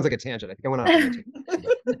 That sounds like a tangent. I think I went on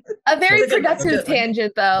a very productive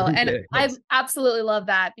tangent, though. And I absolutely love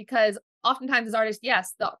that, because oftentimes as artists,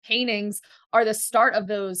 yes, the paintings are the start of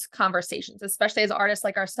those conversations, especially as artists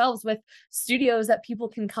like ourselves with studios that people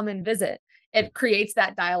can come and visit. It creates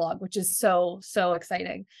that dialogue, which is so, so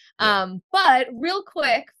exciting. Yeah. But real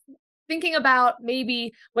quick, thinking about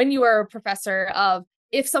maybe when you were a professor, of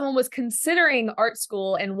if someone was considering art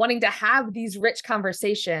school and wanting to have these rich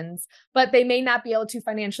conversations, but they may not be able to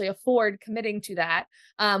financially afford committing to that,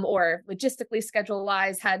 or logistically,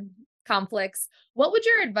 schedule-wise, had conflicts. What would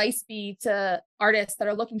your advice be to artists that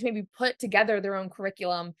are looking to maybe put together their own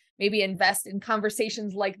curriculum, maybe invest in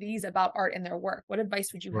conversations like these about art in their work? What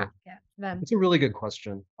advice would you have Sure. to give them? It's a really good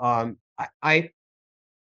question.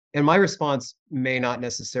 And my response may not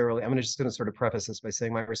necessarily, I'm just going to sort of preface this by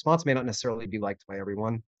saying my response may not necessarily be liked by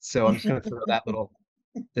everyone. So I'm just going to throw that little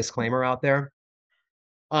disclaimer out there.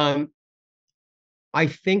 Um, I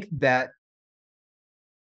think that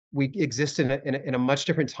we exist in a much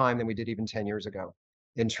different time than we did even 10 years ago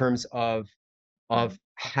in terms of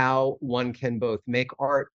how one can both make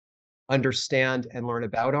art, understand and learn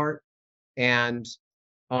about art, and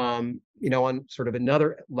on sort of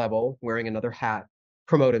another level, wearing another hat,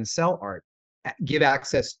 promote and sell art, give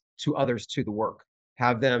access to others to the work,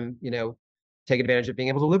 have them, take advantage of being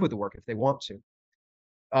able to live with the work if they want to.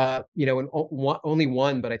 And only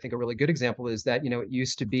one, but I think a really good example is that, it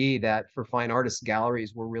used to be that for fine artists,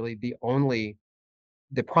 galleries were really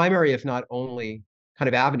the primary, if not only, kind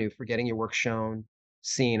of avenue for getting your work shown,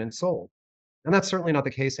 seen, and sold. And that's certainly not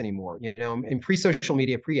the case anymore. In pre-social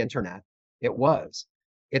media, pre-internet, it was.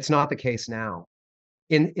 It's not the case now.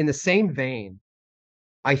 In the same vein,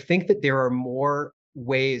 I think that there are more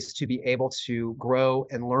ways to be able to grow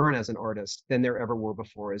and learn as an artist than there ever were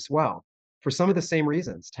before as well. For some of the same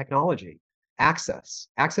reasons, technology, access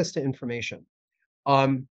to information.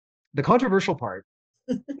 The controversial part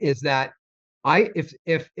is that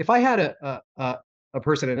if I had a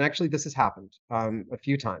person, and actually this has happened a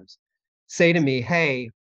few times, say to me, "Hey,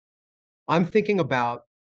 I'm thinking about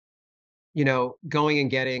going and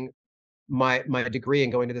getting my degree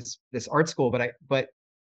and going to this art school, but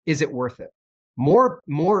is it worth it?" More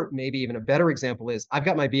maybe even a better example is I've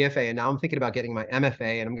got my BFA and now I'm thinking about getting my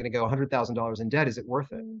MFA and I'm going to go $100,000 in debt. Is it worth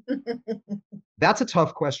it? That's a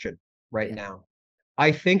tough question right now.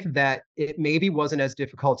 I think that it maybe wasn't as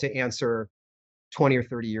difficult to answer 20 or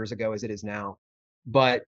 30 years ago as it is now.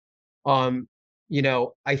 But I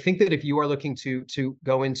think that if you are looking to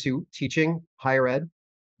go into teaching higher ed,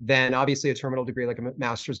 then obviously a terminal degree like a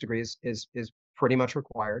master's degree is pretty much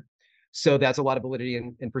required. So that's a lot of validity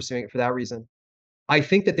in pursuing it for that reason. I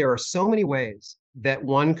think that there are so many ways that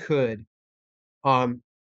one could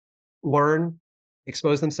learn,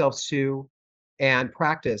 expose themselves to, and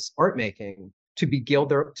practice art making to begin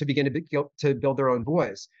to build their own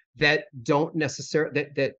voice that don't necessarily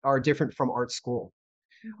that are different from art school.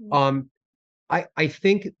 Mm-hmm. I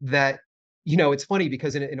think that it's funny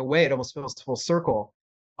because in a way it almost feels full circle.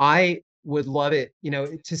 I would love it,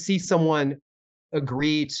 to see someone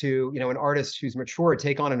agree to, an artist who's mature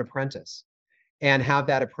take on an apprentice and have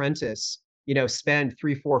that apprentice, spend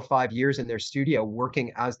 3, 4, 5 years in their studio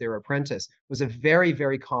working as their apprentice was a very,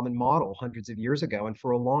 very common model hundreds of years ago. And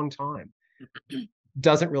for a long time,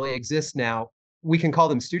 doesn't really exist now. We can call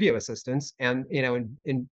them studio assistants and,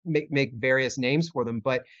 and make various names for them,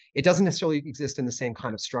 but it doesn't necessarily exist in the same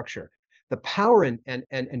kind of structure. The power and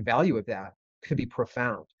value of that could be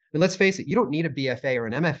profound. And let's face it, you don't need a BFA or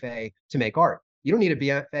an MFA to make art. You don't need a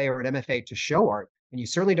BFA or an MFA to show art, and you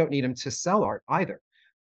certainly don't need them to sell art either.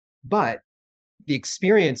 But the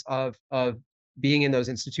experience of being in those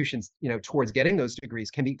institutions, towards getting those degrees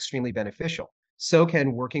can be extremely beneficial. So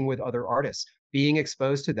can working with other artists, being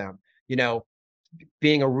exposed to them,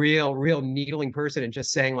 being a real needling person and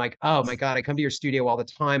just saying like, "Oh my God, I come to your studio all the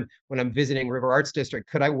time when I'm visiting River Arts District.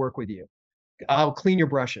 Could I work with you? I'll clean your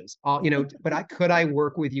brushes. But could I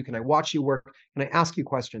work with you? Can I watch you work? Can I ask you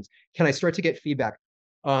questions? Can I start to get feedback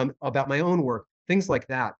about my own work? Things like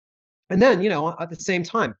that." And then, at the same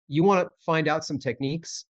time, you want to find out some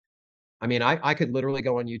techniques. I mean, I could literally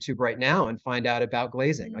go on YouTube right now and find out about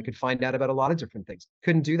glazing. I could find out about a lot of different things.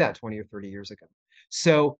 Couldn't do that 20 or 30 years ago.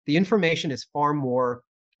 So the information is far more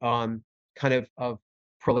kind of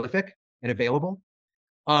prolific and available.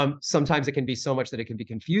 Sometimes it can be so much that it can be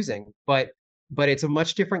confusing, but it's a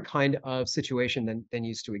much different kind of situation than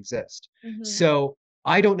used to exist. Mm-hmm. So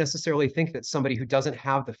I don't necessarily think that somebody who doesn't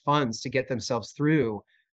have the funds to get themselves through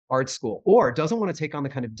art school or doesn't want to take on the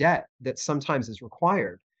kind of debt that sometimes is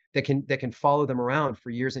required that can follow them around for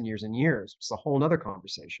years and years and years. It's a whole nother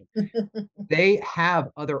conversation. They have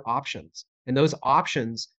other options, and those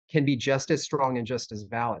options can be just as strong and just as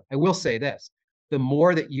valid. I will say this: the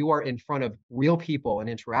more that you are in front of real people and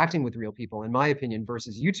interacting with real people, in my opinion,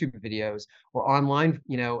 versus YouTube videos or online,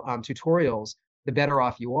 tutorials, the better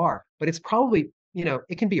off you are. But it's probably,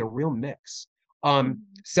 it can be a real mix.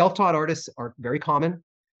 Self-taught artists are very common.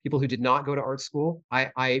 People who did not go to art school.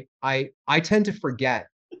 I tend to forget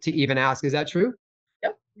to even ask, is that true?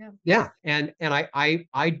 Yep. Yeah. And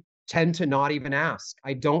I tend to not even ask.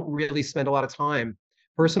 I don't really spend a lot of time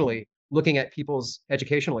personally looking at people's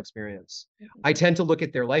educational experience. Mhm. I tend to look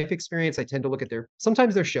at their life experience. I tend to look at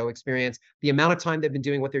sometimes their show experience, the amount of time they've been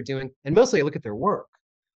doing what they're doing, and mostly I look at their work.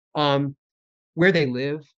 Um, where they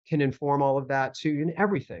live can inform all of that too, and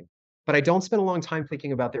everything. But I don't spend a long time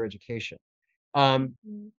thinking about their education.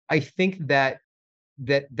 Mhm. I think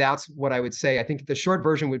that's what I would say. I think the short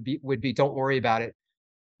version would be don't worry about it.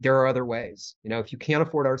 There are other ways. If you can't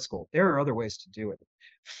afford art school, there are other ways to do it.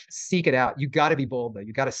 Seek it out. You got to be bold though.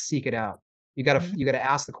 You got to seek it out. You got to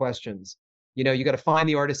ask the questions. You got to find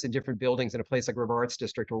the artists in different buildings in a place like River Arts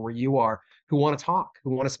District or where you are who want to talk,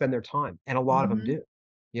 who want to spend their time, and a lot of them Mhm. do.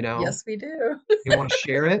 You know, Yes, we do. they want to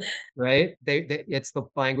share it, right? It's the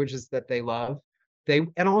languages that they love. And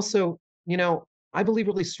also, I believe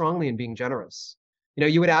really strongly in being generous.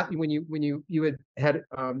 You would ask when you had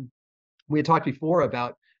we had talked before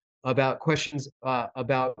about questions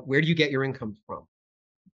about where do you get your income from?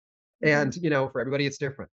 Mhm. And for everybody, it's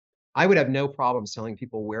different. I would have no problems telling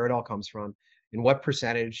people where it all comes from and what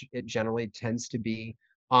percentage it generally tends to be.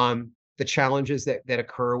 The challenges that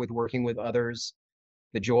occur with working with others,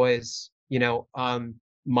 the joys,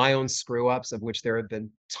 my own screw ups, of which there have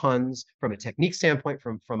been tons from a technique standpoint,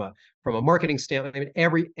 from a marketing standpoint. I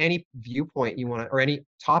mean, any viewpoint you want to, or any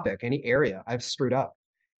topic, any area, I've screwed up,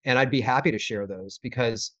 and I'd be happy to share those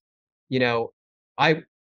because, you know, I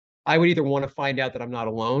I would either want to find out that I'm not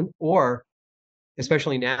alone, or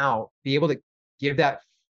especially now, be able to give that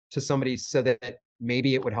to somebody so that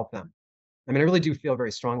maybe it would help them. I mean, I really do feel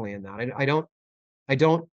very strongly in that. I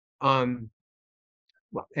don't um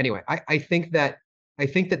well, anyway, I think that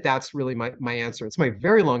that's really my answer. It's my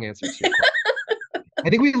very long answer to your question. I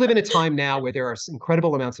think we live in a time now where there are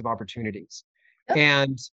incredible amounts of opportunities. Yep.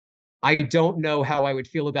 And I don't know how I would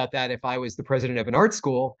feel about that if I was the president of an art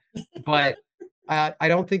school, but I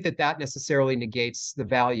don't think that necessarily negates the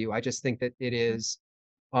value. I just think that it is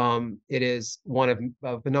one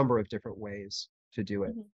of a number of different ways to do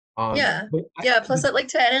it. Mhm. Yeah. But Yeah. Plus, I'd like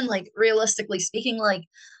to add in, like, realistically speaking, like,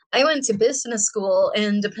 I went to business school,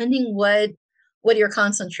 and depending what your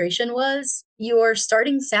concentration was, your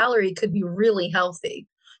starting salary could be really healthy.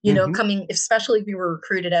 mhm, Coming, especially if you were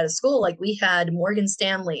recruited out of school. Like, we had Morgan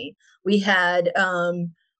Stanley, we had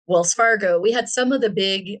Wells Fargo, we had some of the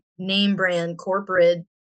big name brand corporate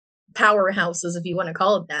powerhouses, if you want to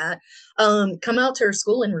call it that, come out to our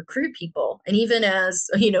school and recruit people. And even as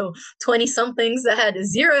 20 somethings that had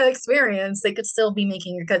zero experience, they could still be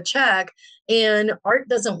making a good check. And art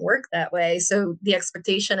doesn't work that way. So the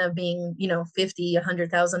expectation of being 50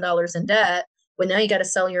 $100,000 in debt, well, now you got to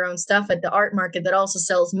sell your own stuff at the art market that also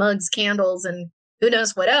sells mugs, candles, and who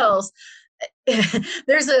knows what else.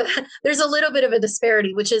 there's a there's a little bit of a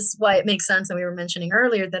disparity, which is why it makes sense. And we were mentioning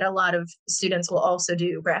earlier that a lot of students will also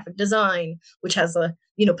do graphic design, which has a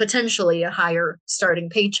potentially a higher starting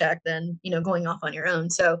paycheck than going off on your own.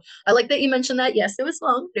 So I like that you mentioned that. Yes, it was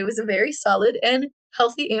long, but it was a very solid and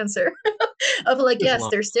healthy answer of like, there's a yes,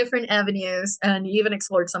 lot. there's different avenues, and you even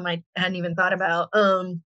explored some I hadn't even thought about.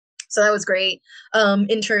 So that was great.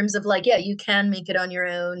 In terms of like, yeah, you can make it on your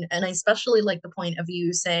own. And I especially like the point of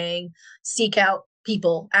you saying seek out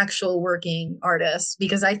people, actual working artists,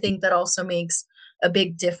 because I think that also makes a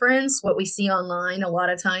big difference. What we see online a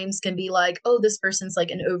lot of times can be like, oh, this person's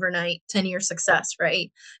like an overnight 10-year success,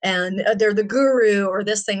 right? And they're the guru or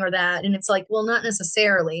this thing or that. And it's like, well, not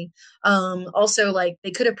necessarily. Also, like,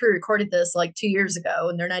 they could have pre-recorded this like 2 years ago,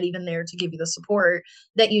 and they're not even there to give you the support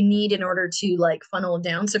that you need in order to like funnel it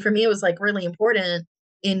down. So for me, it was like really important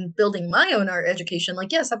in building my own art education.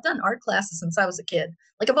 Like, yes, I've done art classes since I was a kid.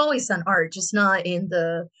 Like, I've always done art, just not in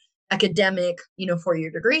the academic,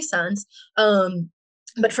 4-year degree sense.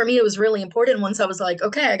 But for me, it was really important once I was like,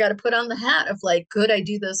 okay, I got to put on the hat of like, could I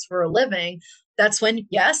do this for a living? That's when,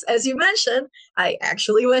 yes, as you mentioned, I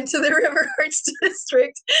actually went to the River Arts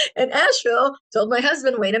District in Asheville, told my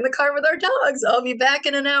husband, wait in the car with our dogs. I'll be back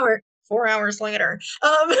in an hour. 4 hours later.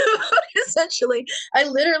 Essentially, I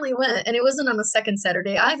literally went, and it wasn't on the second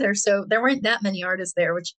Saturday either. So there weren't that many artists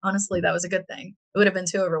there, which honestly, that was a good thing. It would have been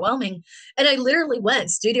too overwhelming. And I literally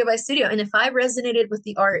went studio by studio. And if I resonated with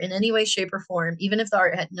the art in any way, shape, or form, even if the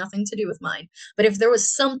art had nothing to do with mine, but if there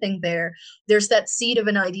was something there, there's that seed of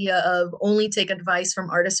an idea of only take advice from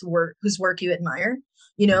artists whose work you admire.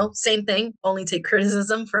 Same thing, only take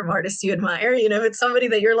criticism from artists you admire. If it's somebody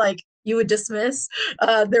that you're like, you would dismiss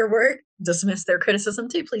their work, dismiss their criticism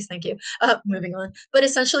too, please, thank you. Moving on. But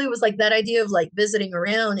essentially, it was like that idea of like visiting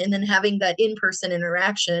around and then having that in-person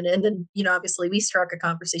interaction. And then, obviously we struck a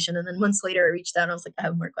conversation. And then months later, I reached out and I was like, I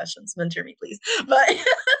have more questions. Mentor me, please. But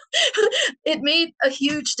it made a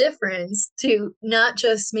huge difference to not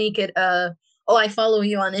just make it a oh, I follow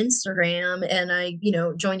you on Instagram and I,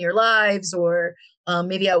 join your lives, or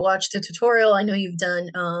maybe I watched a tutorial. I know you've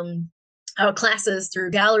done classes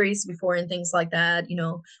through galleries before and things like that,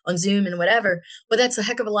 on Zoom and whatever. But that's a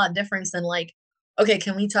heck of a lot different than like, okay,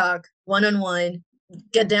 can we talk one on one,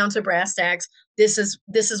 get down to brass tacks? This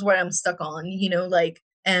is what I'm stuck on, like,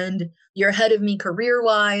 and you're ahead of me career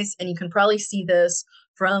wise, and you can probably see this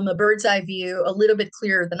from a bird's eye view a little bit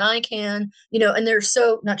clearer than I can, and there's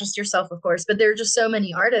so not just yourself, of course, but there are just so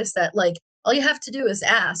many artists that like all you have to do is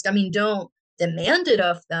ask. I mean, don't demand it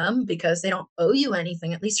of them because they don't owe you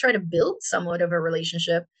anything. At least try to build somewhat of a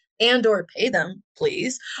relationship and or pay them,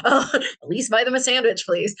 please. At least buy them a sandwich,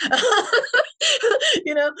 please.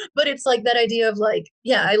 But it's like that idea of like,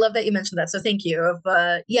 yeah, I love that you mentioned that. So thank you.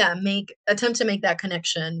 Of yeah, attempt to make that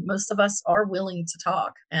connection. Most of us are willing to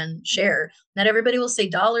talk and share. Not everybody will say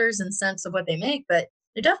dollars and cents of what they make, but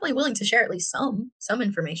they're definitely willing to share at least some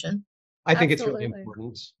information. I think it's really Absolutely.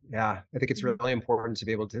 important. Yeah, I think it's Mhm. really important to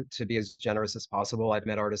be able to be as generous as possible. I've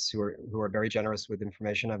met artists who are very generous with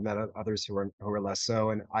information. I've met others who are less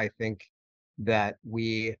so, and I think that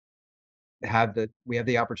we have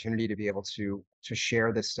the opportunity to be able to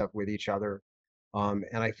share this stuff with each other. And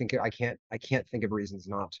I think I can't think of reasons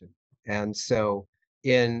not to. And so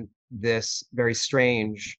in this very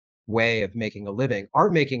strange way of making a living,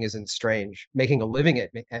 art making isn't strange. Making a living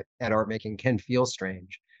at art making can feel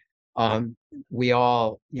strange. We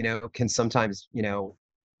all, can sometimes,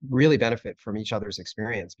 really benefit from each other's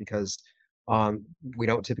experience because we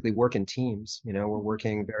don't typically work in teams. We're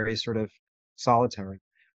working very sort of solitary.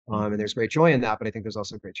 And Mhm. there's great joy in that, but I think there's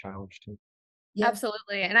also great challenge too. Yeah.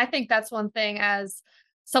 Absolutely. And I think that's one thing as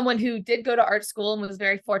someone who did go to art school and was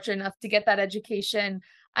very fortunate enough to get that education.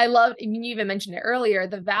 I love, I mean, you even mentioned it earlier,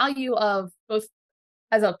 the value of both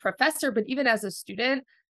as a professor, but even as a student,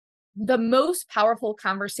 the most powerful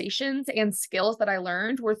conversations and skills that I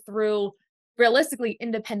learned were through realistically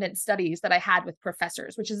independent studies that I had with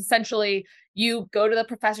professors, which is essentially you go to the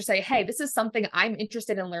professor, say, hey, this is something I'm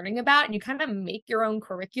interested in learning about. And you kind of make your own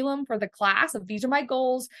curriculum for the class of these are my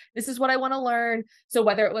goals. This is what I want to learn. So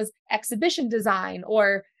whether it was exhibition design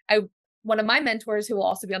or one of my mentors who will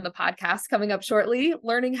also be on the podcast coming up shortly,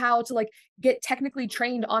 learning how to like get technically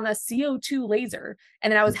trained on a CO2 laser.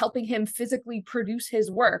 And then I was helping him physically produce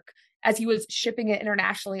his work as he was shipping it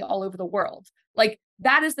internationally all over the world. Like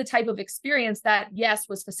that is the type of experience that, yes,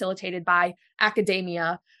 was facilitated by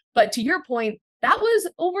academia. But to your point, that was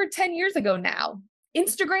over 10 years ago now.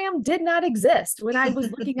 Instagram did not exist when I was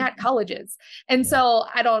looking at colleges. And Yeah.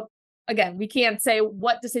 so again, we can't say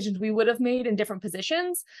what decisions we would have made in different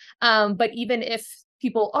positions. But even if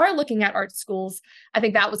people are looking at art schools, I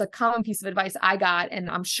think that was a common piece of advice I got, and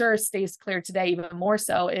I'm sure stays clear today even more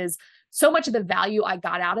so, is so much of the value I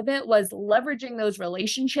got out of it was leveraging those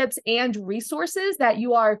relationships and resources that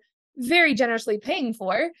you are very generously paying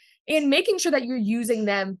for and making sure that you're using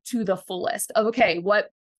them to the fullest of, okay, what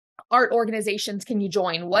art organizations can you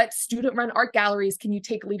join? What student run art galleries can you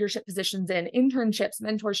take leadership positions in, internships,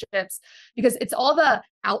 mentorships? Because it's all the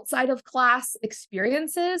outside of class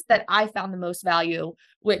experiences that I found the most value,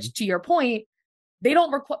 which to your point, they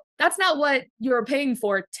don't require, that's not what you're paying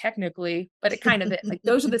for technically, but it kind of is. Like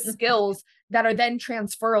those are the skills that are then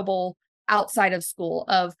transferable outside of school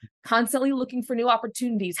of constantly looking for new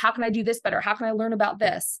opportunities. How can I do this better? How can I learn about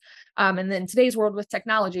this? And then today's world with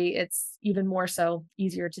technology, it's even more so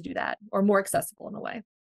easier to do that or more accessible in a way.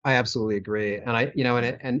 I absolutely agree. And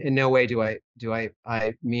and in no way do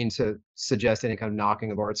I mean to suggest any kind of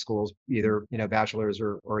knocking of art schools, either, bachelor's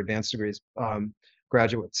or advanced degrees,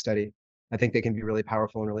 graduate study. I think they can be really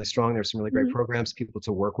powerful and really strong. There's some really great Mhm. programs, people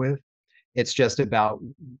to work with. It's just about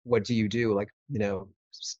what do you do? Like,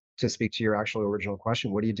 to speak to your actual original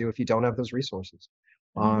question, what do you do if you don't have those resources?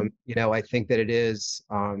 Mhm. I think that it is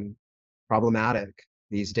problematic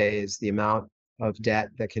these days, the amount of debt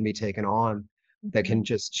that can be taken on that can Mhm.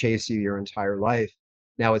 just chase you your entire life.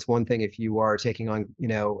 Now, it's one thing if you are taking on,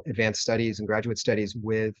 advanced studies and graduate studies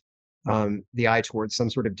with the eye towards some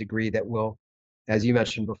sort of degree that will, as you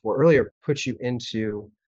mentioned before earlier, put you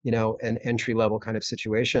into, an entry level kind of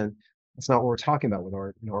situation. That's not what we're talking about with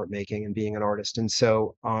art and art making and being an artist. And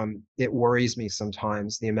so it worries me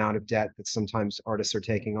sometimes the amount of debt that sometimes artists are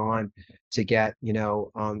taking on to get,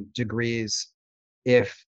 degrees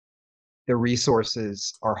if the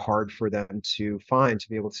resources are hard for them to find to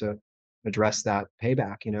be able to address that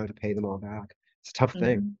payback, to pay them all back. It's a tough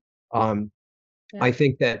thing. Mhm. Um, I Yeah.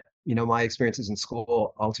 think that, my experiences in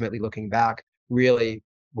school, ultimately looking back, really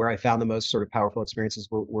where I found the most sort of powerful experiences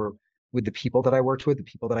were with the people that I worked with, the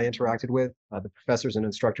people that I interacted with, the professors and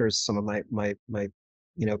instructors, some of my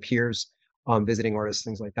peers, visiting artists,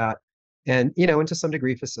 things like that. and and to some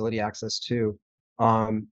degree facility access too,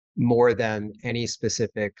 um, more than any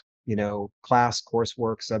specific, class,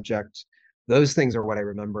 coursework, subject. Those things are what I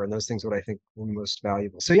remember, and those things are what I think were most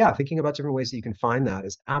valuable. So yeah, thinking about different ways that you can find that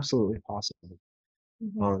is absolutely possible.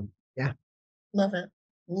 Mhm. Yeah. Love it.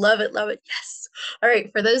 Love it. Love it. Yes. All right.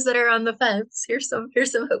 For those that are on the fence, here's some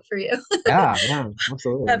hope for you. Yeah, yeah,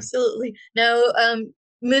 absolutely. Absolutely. Now,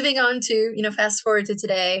 moving on to, fast forward to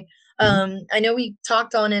today. Mhm. I know we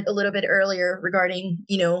talked on it a little bit earlier regarding,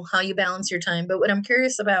 how you balance your time, but what I'm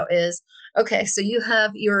curious about is, okay, so you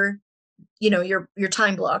have your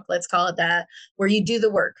time block, let's call it that, where you do the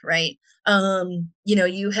work, right?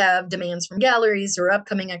 You have demands from galleries or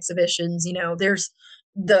upcoming exhibitions. There's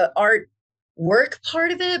the art work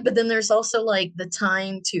part of it, but then there's also like the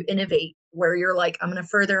time to innovate where you're like, I'm going to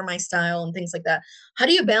further my style and things like that. How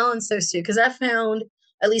do you balance those two? Because I found,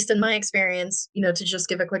 at least in my experience, to just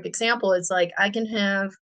give a quick example, it's like I can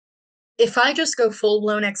have, if I just go full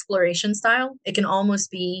blown exploration style, it can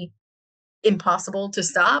almost be impossible to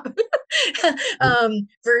stop.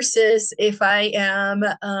 Versus if I am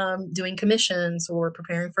doing commissions or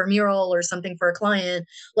preparing for a mural or something for a client,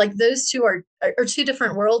 like those two are two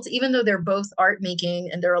different worlds, even though they're both art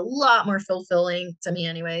making and they're a lot more fulfilling to me,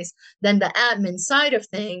 anyways, than the admin side of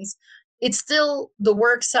things. It's still the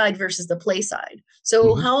work side versus the play side.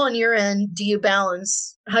 So, Mhm. how on your end do you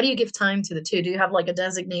balance? How do you give time to the two? Do you have like a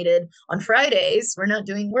designated on Fridays? We're not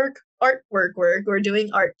doing artwork work. We're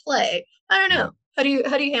doing art play. I don't Yeah, know. How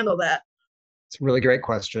do you handle that? it's a really great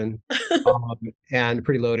question, um, and a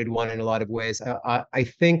pretty loaded one in a lot of ways. I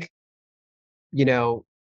think, you know,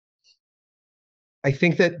 I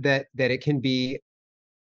think that it can be,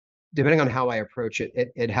 depending on how I approach it,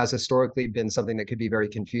 it has historically been something that could be very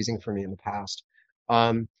confusing for me in the past.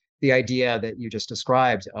 Um, the idea that you just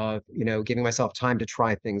described of, giving myself time to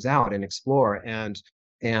try things out and explore, and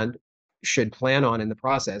should plan on in the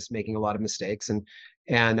process making a lot of mistakes and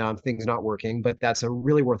things not working, but that's a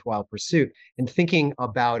really worthwhile pursuit. And thinking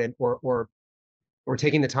about it, or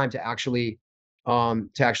taking the time to actually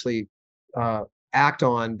uh, act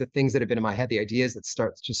on the things that have been in my head, the ideas that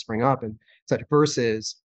start to spring up and such,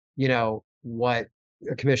 versus, what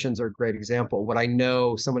commissions are a great example. What I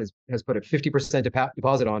know someone has put a 50%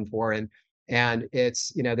 deposit on for, and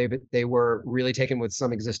it's, they were really taken with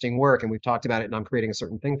some existing work, and we've talked about it, and I'm creating a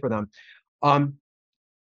certain thing for them. Um,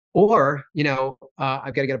 or,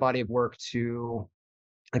 I've got to get a body of work to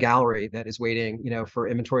a gallery that is waiting, for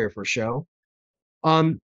inventory or for show.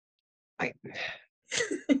 Um, I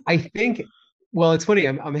I think, well, it's funny.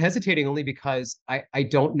 I'm hesitating only because I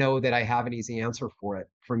don't know that I have an easy answer for it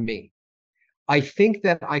for me. I think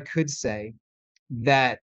that I could say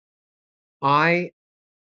that I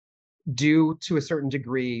do, to a certain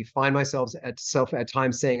degree, find myself at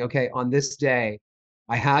times saying, okay, on this day,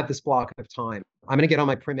 I had this block of time. I'm going to get on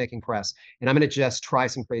my printmaking press and I'm going to just try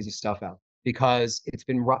some crazy stuff out because it's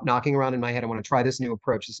been knocking around in my head. I want to try this new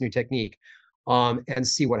approach, this new technique, and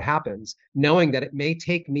see what happens, knowing that it may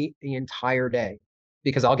take me the entire day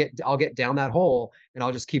because I'll get down that hole and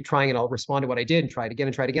I'll just keep trying and I'll respond to what I did and try it again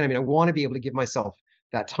and try it again. I mean, I want to be able to give myself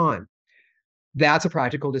that time. That's a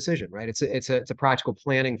practical decision, right? It's a practical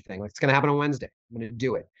planning thing. Like, it's going to happen on Wednesday. I'm going to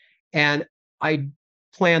do it, and I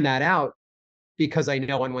plan that out because I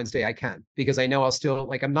know on Wednesday I can, because I know I'll still,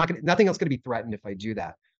 like, I'm not going to, nothing else going to be threatened if I do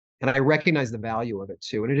that, and I recognize the value of it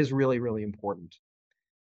too, and it is really, really important.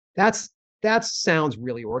 That's that sounds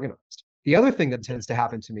really organized. The other thing that tends to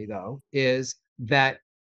happen to me though is that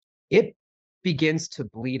it begins to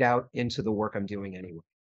bleed out into the work I'm doing anyway.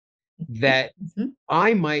 That Mhm.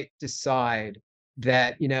 I might decide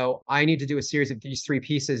that, I need to do a series of these three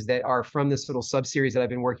pieces that are from this little sub-series that I've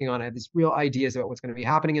been working on. I have these real ideas about what's going to be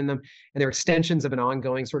happening in them, and they're extensions of an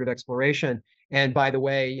ongoing sort of exploration. And by the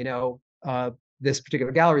way, this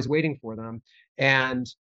particular gallery is waiting for them,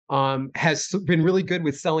 and has been really good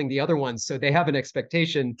with selling the other ones. So they have an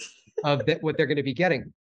expectation of that what they're going to be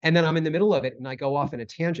getting. And then I'm in the middle of it and I go off in a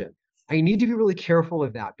tangent. I need to be really careful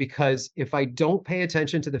of that, because if I don't pay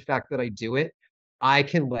attention to the fact that I do it, I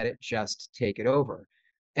can let it just take it over.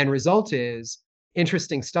 And result is,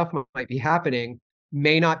 interesting stuff might be happening,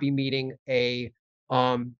 may not be meeting a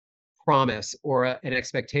um, promise or an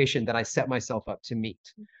expectation that I set myself up to meet.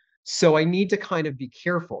 So I need to kind of be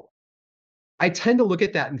careful. I tend to look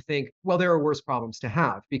at that and think, well, there are worse problems to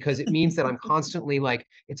have, because it means that I'm constantly like,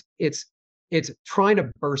 it's trying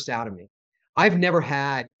to burst out of me. I've never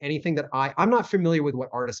had anything that I'm not familiar with what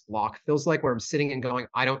artist block feels like, where I'm sitting and going,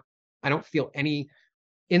 I don't feel any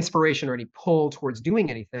inspiration or any pull towards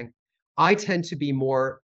doing anything. I tend to be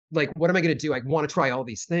more like, what am I going to do? I want to try all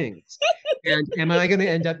these things. And am I going to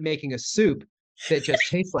end up making a soup that just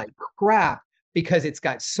tastes like crap because it's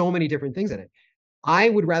got so many different things in it. I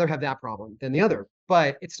would rather have that problem than the other,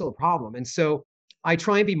 but it's still a problem. And so I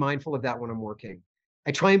try and be mindful of that when I'm working.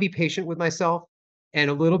 I try and be patient with myself and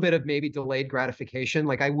a little bit of maybe delayed gratification.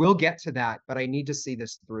 Like I will get to that, but I need to see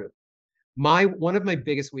this through. One of my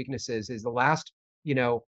biggest weaknesses is the last,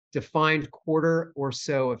 defined quarter or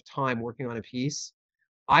so of time working on a piece.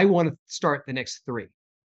 I want to start the next three.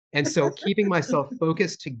 And so keeping myself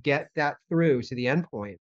focused to get that through to the end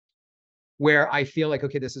point where I feel like,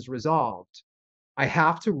 okay, this is resolved. I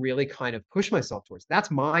have to really kind of push myself towards.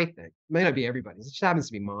 That's my thing. It may not be everybody's. It just happens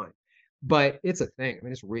to be mine, but it's a thing. I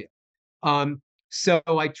mean, it's real. So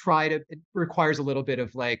I try to. It requires a little bit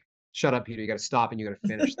of like, shut up, Peter. You got to stop and you got to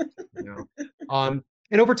finish this.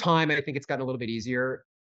 And over time, I think it's gotten a little bit easier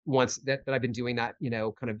once that I've been doing that.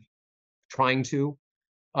 Kind of trying to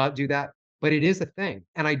do that. But it is a thing,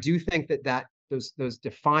 and I do think that those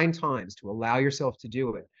defined times to allow yourself to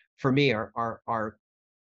do it for me are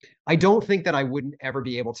I don't think that I wouldn't ever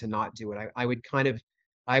be able to not do it.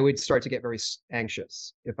 I would start to get very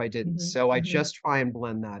anxious if I didn't. So I just try and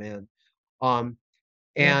blend that in. Um,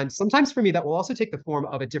 and sometimes for me, that will also take the form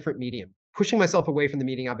of a different medium, pushing myself away from the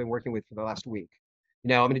medium I've been working with for the last week. I'm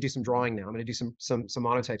going to do some drawing now. I'm going to do some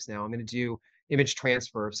monotypes now. I'm going to do image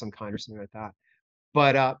transfer of some kind or something like that.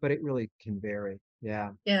 But it really can vary.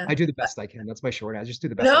 Yeah. Yeah. I do the best I can. That's my short answer. I just do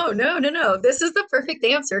the best I No, can. no, no, no. This is the perfect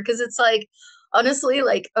answer because it's like, honestly,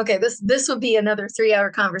 like, okay, this would be another 3 hour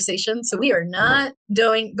conversation. So we are not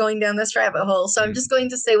going down this rabbit hole. So I'm just going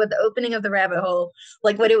to say what the opening of the rabbit hole,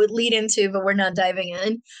 like what it would lead into, but we're not diving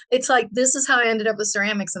in. It's like this is how I ended up with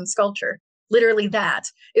ceramics and sculpture. Literally that.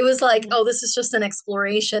 It was like, oh, this is just an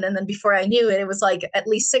exploration. And then before I knew it, it was like at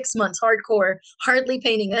least 6 months hardcore, hardly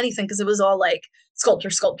painting anything because it was all like sculpture,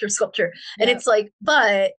 sculpture, sculpture. And it's like,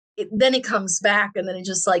 but then it comes back and then it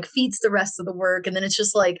just like feeds the rest of the work. And then it's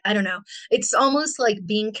just like, I don't know. It's almost like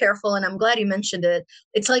being careful. And I'm glad you mentioned it.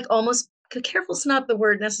 It's like almost careful's not the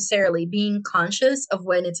word necessarily, being conscious of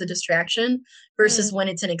when it's a distraction versus when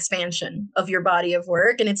it's an expansion of your body of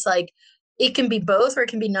work. And it's like, it can be both or it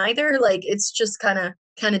can be neither. Like it's just kind of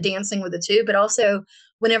dancing with the two, but also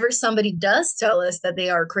whenever somebody does tell us that they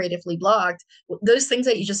are creatively blocked, those things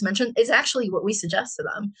that you just mentioned is actually what we suggest to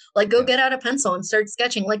them. Like go get out a pencil and start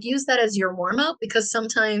sketching. Like use that as your warm up because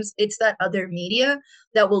sometimes it's that other media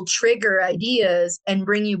that will trigger ideas and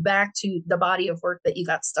bring you back to the body of work that you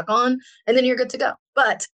got stuck on, and then you're good to go.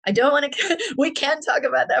 But I don't want to, we can talk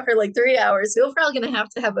about that for like 3 hours. We're probably going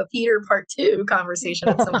to have a Peter part 2 conversation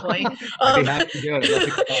at some point.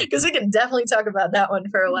 Because we can definitely talk about that one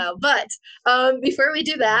for a while. But before we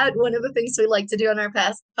do that, one of the things we like to do on our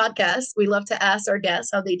past podcast, we love to ask our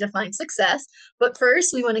guests how they define success. But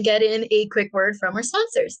first, we want to get in a quick word from our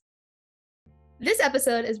sponsors. This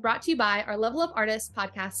episode is brought to you by our Level Up Artists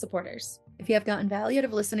podcast supporters. If you have gotten value out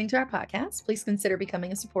of listening to our podcast, please consider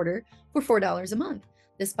becoming a supporter for $4 a month.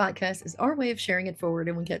 This podcast is our way of sharing it forward,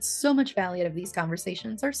 and we get so much value out of these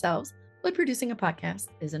conversations ourselves, but producing a podcast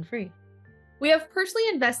isn't free. We have personally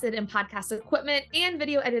invested in podcast equipment and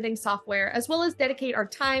video editing software, as well as dedicate our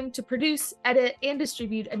time to produce, edit, and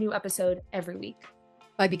distribute a new episode every week.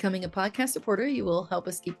 By becoming a podcast supporter, you will help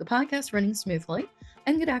us keep the podcast running smoothly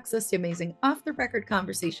and get access to amazing off-the-record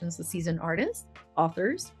conversations with seasoned artists,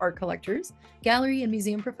 authors, art collectors, gallery and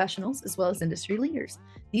museum professionals, as well as industry leaders.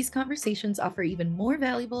 These conversations offer even more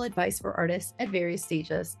valuable advice for artists at various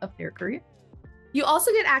stages of their career. You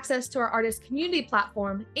also get access to our artist community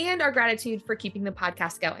platform and our gratitude for keeping the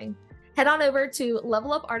podcast going. Head on over to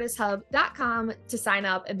levelupartisthub.com to sign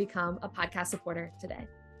up and become a podcast supporter today.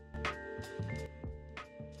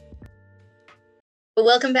 Well,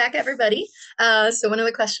 welcome back, everybody. So one of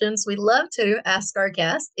the questions we love to ask our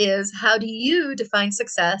guests is, how do you define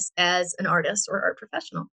success as an artist or art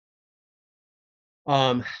professional?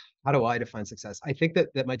 How do I define success? I think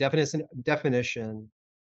that my definition,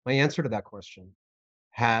 my answer to that question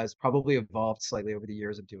has probably evolved slightly over the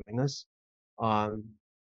years of doing this.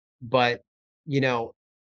 But,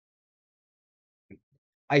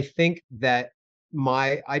 I think that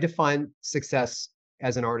I define success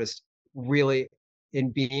as an artist really in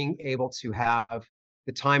being able to have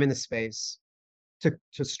the time and the space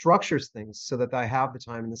to structure things so that I have the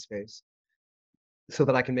time and the space so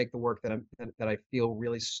that I can make the work that I feel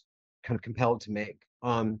really kind of compelled to make.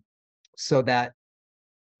 So that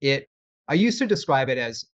I used to describe it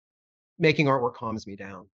as making artwork calms me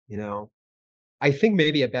down. I think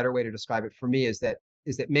maybe a better way to describe it for me is that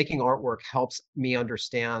making artwork helps me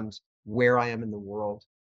understand where I am in the world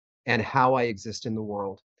and how I exist in the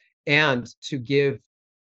world, and to give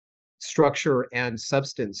structure and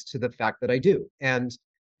substance to the fact that I do. And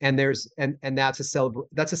and that's a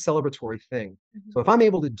celebratory thing. Mhm. So if I'm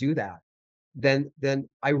able to do that, then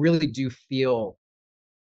I really do feel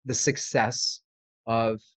the success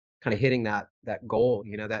of kind of hitting that goal,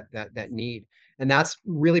 that need. And that's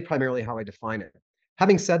really primarily how I define it.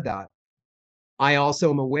 Having said that, I also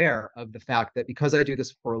am aware of the fact that because I do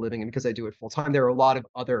this for a living and because I do it full time, there are a lot of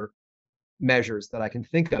other measures that I can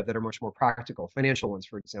think of that are much more practical, financial ones,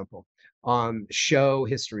 for example, show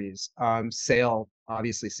histories,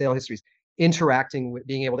 obviously sale histories,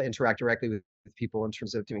 being able to interact directly with people in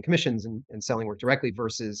terms of doing commissions and selling work directly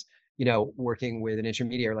versus, working with an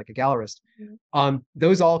intermediary like a gallerist. Mhm.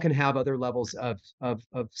 Those all can have other levels of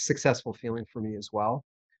successful feeling for me as well.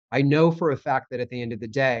 I know for a fact that at the end of the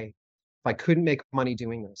day, if I couldn't make money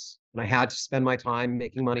doing this and I had to spend my time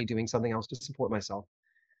making money doing something else to support myself,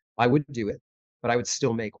 I would do it, but I would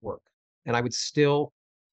still make work. And I would still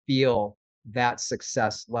feel that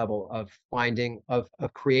success level of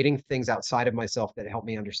creating things outside of myself that help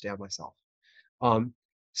me understand myself. Um,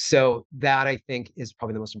 so that I think is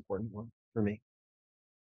probably the most important one for me. Does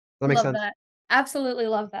that make Love sense? that. Absolutely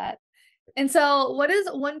love that. And so, what is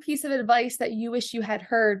one piece of advice that you wish you had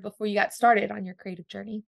heard before you got started on your creative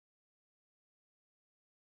journey?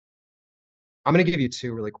 I'm going to give you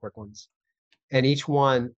two really quick ones. And each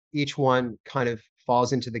one kind of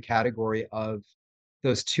falls into the category of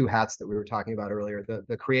those two hats that we were talking about earlier,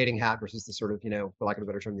 the creating hat versus the sort of, for lack of a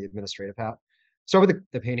better term, the administrative hat. Start with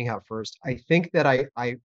the painting hat first. I think that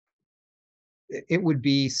it would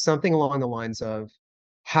be something along the lines of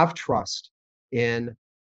have trust in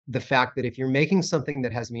the fact that if you're making something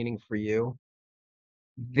that has meaning for you,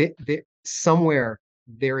 somewhere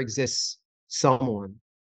there exists someone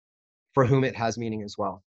for whom it has meaning as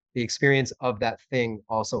well. The experience of that thing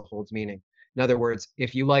also holds meaning. In other words,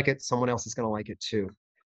 if you like it, someone else is going to like it too.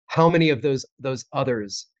 How many of those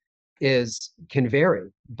others is can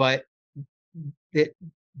vary, but it,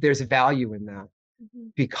 there's value in that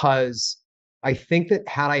Mhm. because I think that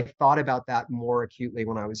had I thought about that more acutely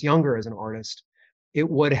when I was younger as an artist, it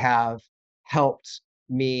would have helped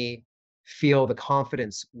me feel the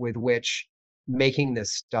confidence with which making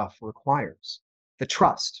this stuff requires. The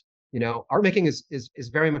trust. Art making is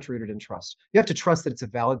very much rooted in trust. You have to trust that it's a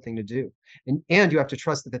valid thing to do. And you have to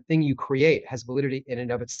trust that the thing you create has validity in and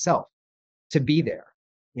of itself to be there.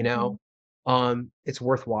 You know, Mhm. it's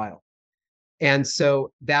worthwhile. And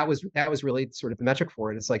so that was really sort of the metric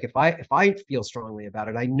for it. It's like if I feel strongly about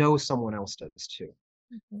it, I know someone else does too.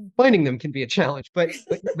 Mhm. Finding them can be a challenge, but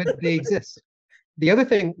they exist. The other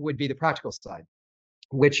thing would be the practical side,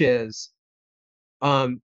 which is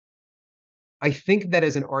um, I think that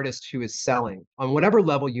as an artist who is selling on whatever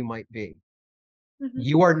level you might be, Mhm.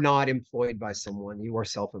 you are not employed by someone, you are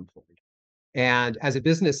self-employed. And as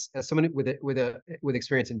someone with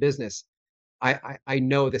experience in business, I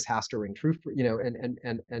know this has to ring true for,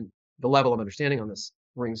 and the level of understanding on this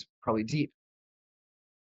rings probably deep.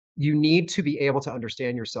 You need to be able to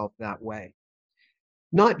understand yourself that way,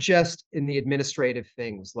 not just in the administrative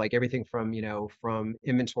things like everything from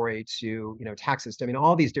inventory to taxes. I mean,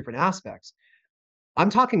 all these different aspects. I'm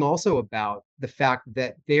talking also about the fact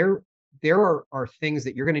that there are things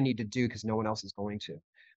that you're going to need to do because no one else is going to.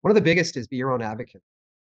 One of the biggest is be your own advocate,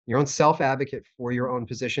 your own self advocate for your own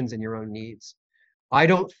positions and your own needs. I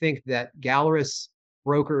don't think that gallerists,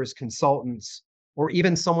 brokers, consultants, or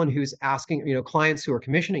even someone who's asking, clients who are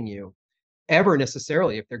commissioning you ever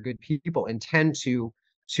necessarily, if they're good people, intend to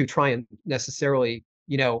try and necessarily,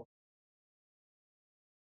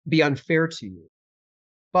 be unfair to you.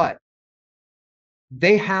 But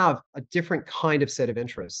they have a different kind of set of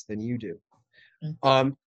interests than you do.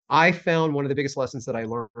 Um, I found one of the biggest lessons that I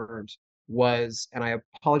learned was, and I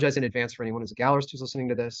apologize in advance for anyone who's a gallerist who's listening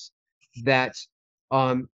to this, that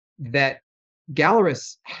um, that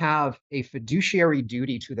gallerists have a fiduciary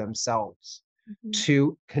duty to themselves Mhm.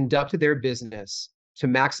 to conduct their business to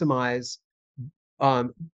maximize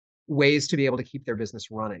um, ways to be able to keep their business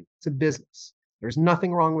running. It's a business. There's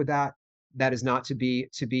nothing wrong with that. That is not to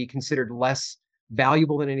be considered less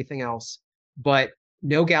valuable than anything else. But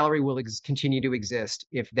no gallery will continue to exist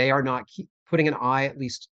if they are not putting an eye, at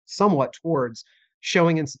least somewhat, towards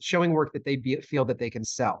showing work that feel that they can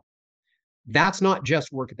sell. That's not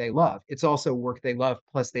just work they love. It's also work they love,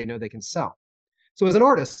 plus they know they can sell. So as an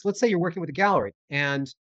artist, let's say you're working with a gallery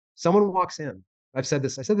and someone walks in. I said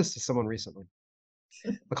this to someone recently.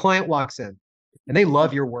 A client walks in and they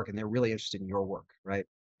love your work and they're really interested in your work, right?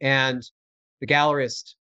 And the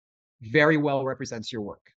gallerist very well represents your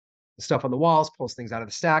work. The stuff on the walls, pulls things out of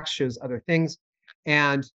the stacks, shows other things.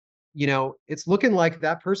 And, it's looking like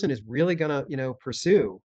that person is really gonna,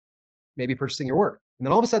 pursue maybe purchasing your work. And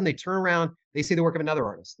then all of a sudden they turn around, they see the work of another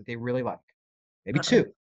artist that they really like, maybe Uh-oh. two.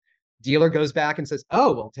 Dealer goes back and says,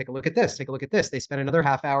 oh, well, take a look at this, take a look at this. They spend another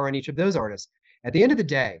half hour on each of those artists. At the end of the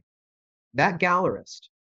day, that gallerist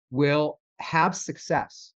will have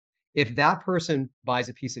success if that person buys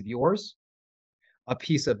a piece of yours, a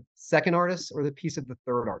piece of second artist, or the piece of the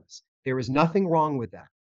third artist. There is nothing wrong with that.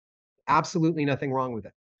 Absolutely nothing wrong with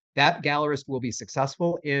it. That gallerist will be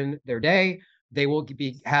successful in their day. They will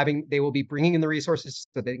be bringing in the resources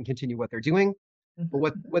so they can continue what they're doing.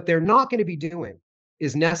 But what they're not going to be doing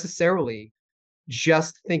is necessarily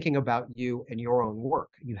just thinking about you and your own work.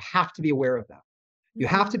 You have to be aware of that. You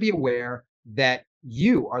have to be aware that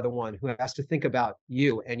you are the one who has to think about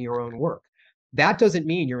you and your own work. That doesn't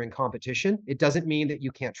mean you're in competition. It doesn't mean that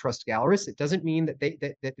you can't trust gallerists. It doesn't mean that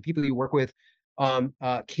that the people you work with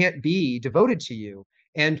can't be devoted to you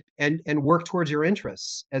and work towards your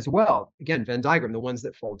interests as well. Again, Venn diagram, the ones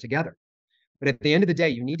that fold together. But at the end of the day,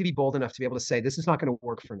 you need to be bold enough to be able to say, this is not going to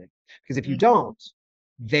work for me. Because if you don't,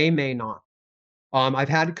 they may not. I've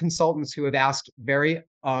had consultants who have asked very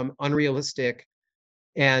unrealistic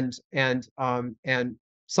and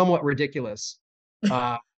somewhat ridiculous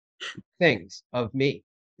things of me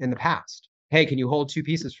in the past. Hey, can you hold two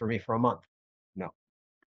pieces for me for a month? No,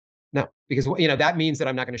 no, because that means that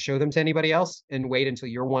I'm not going to show them to anybody else and wait until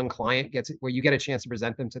your one client gets it where you get a chance to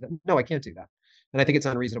present them to them. No, I can't do that, and I think it's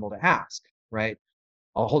unreasonable to ask. Right?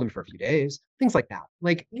 I'll hold them for a few days, things like that.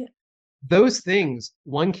 Like those things,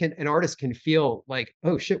 an artist can feel like,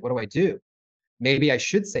 oh shit, what do I do? Maybe I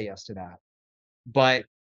should say yes to that, but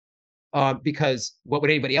because what would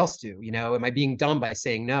anybody else do? Am I being dumb by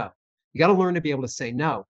saying no? You got to learn to be able to say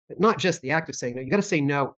no, but not just the act of saying no. You got to say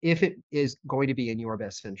no if it is going to be in your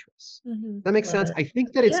best interests. That makes sense. I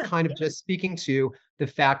think that it's kind of just speaking to the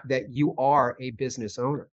fact that you are a business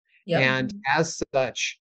owner, and as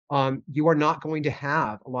such, you are not going to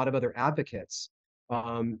have a lot of other advocates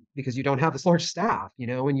because you don't have this large staff.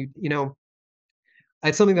 And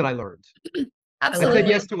it's something that I learned. Absolutely. I said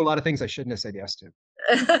yes to a lot of things I shouldn't have said yes to.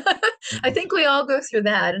 I think we all go through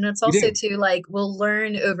that. And it's also too, like, we'll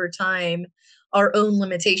learn over time our own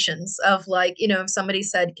limitations of, like, if somebody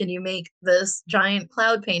said, can you make this giant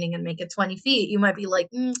cloud painting and make it 20 feet? You might be like,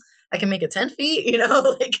 I can make it 10 feet,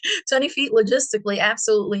 like 20 feet logistically,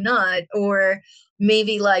 absolutely not. Or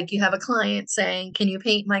maybe like you have a client saying, can you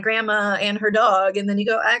paint my grandma and her dog? And then you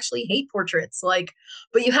go, I actually hate portraits. Like,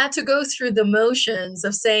 but you had to go through the motions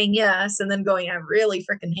of saying yes and then going, I really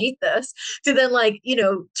freaking hate this, to then, like,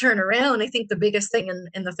 turn around. I think the biggest thing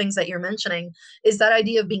in the things that you're mentioning is that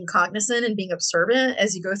idea of being cognizant and being observant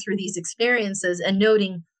as you go through these experiences and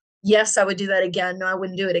noting, yes, I would do that again. No, I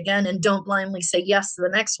wouldn't do it again. And don't blindly say yes to the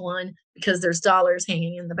next one because there's dollars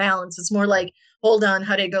hanging in the balance. It's more like, hold on,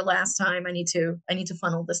 how did it go last time? I need to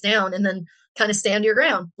funnel this down, and then kind of stand your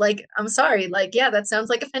ground. Like, I'm sorry, like, yeah, that sounds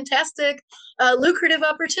like a fantastic, lucrative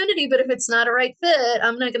opportunity, but if it's not a right fit,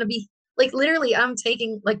 I'm not going to be, like, literally, I'm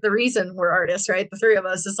taking, like, the reason we're artists, right? The three of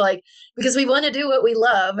us is like, because we want to do what we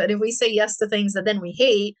love. And if we say yes to things that then we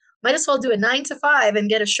hate, might as well do a 9 to 5 and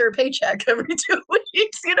get a sure paycheck every 2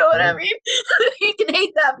 weeks. You know what I mean? You can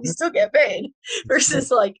hate that, but you still get paid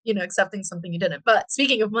versus, like, accepting something you didn't. But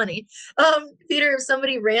speaking of money, Peter, if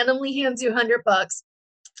somebody randomly hands you $100,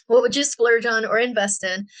 what would you splurge on or invest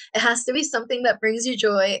in? It has to be something that brings you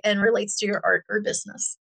joy and relates to your art or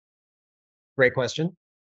business. Great question.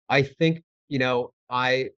 I think,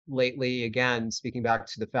 I lately, again, speaking back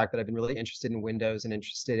to the fact that I've been really interested in windows and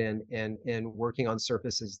interested in working on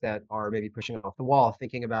surfaces that are maybe pushing off the wall,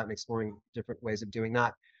 thinking about and exploring different ways of doing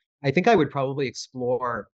that. I think I would probably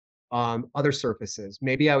explore other surfaces.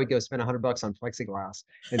 Maybe I would go spend $100 on plexiglass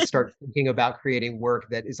and start thinking about creating work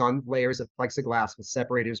that is on layers of plexiglass with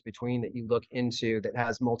separators between that you look into, that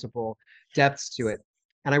has multiple depths to it.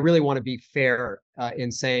 And I really want to be fair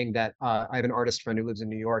in saying that I have an artist friend who lives in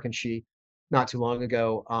New York, and she, not too long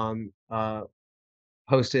ago,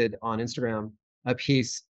 posted on Instagram a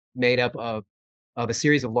piece made up of a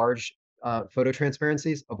series of large photo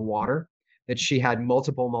transparencies of water that she had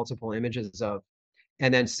multiple images of,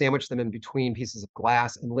 and then sandwiched them in between pieces of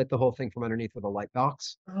glass and lit the whole thing from underneath with a light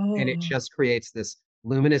box. And it just creates this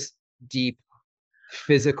luminous, deep,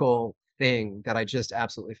 physical thing that I just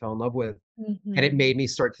absolutely fell in love with. And it made me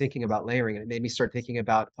start thinking about layering, and it made me start thinking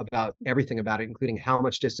about everything about it, including how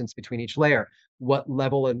much distance between each layer, what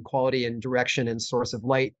level and quality and direction and source of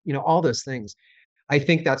light, all those things. I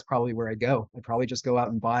think that's probably where I go. I'd probably just go out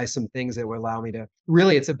and buy some things that would allow me to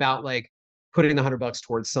really, it's about like putting the $100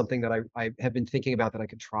 towards something that I have been thinking about that I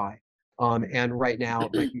could try. And right now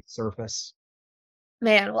it might be surface.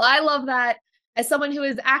 Man, well, I love that. as someone who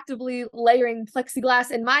is actively layering plexiglass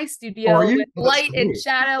in my Are studio you? with Oh, that's light and great.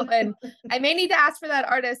 shadow, and I may need to ask for that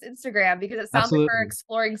artist's Instagram because it sounds like we're Absolutely.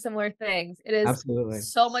 exploring similar things. It is Absolutely.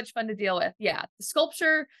 so much fun to deal with. Yeah, the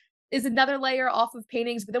sculpture is another layer off of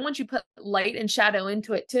paintings, but then once you put light and shadow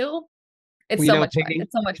into it too, it's Well, so much fun. painting,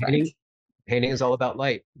 It's so much fun. painting is all about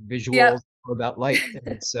light. Yep. Visuals are about light,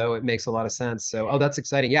 and so it makes a lot of sense. So, oh, that's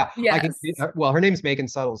exciting. Yeah, I can. Yes. Well, her name's Megan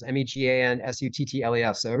Suttles,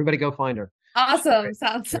 Megansuttles. So everybody go find her. Awesome.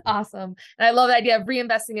 Sounds awesome. And I love the idea of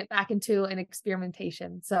reinvesting it back into an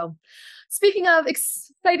experimentation. So speaking of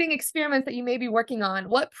exciting experiments that you may be working on,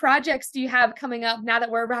 what projects do you have coming up now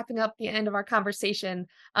that we're wrapping up the end of our conversation?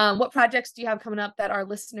 What projects do you have coming up that our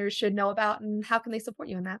listeners should know about, and how can they support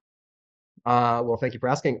you in that? Well, thank you for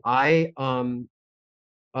asking. I'm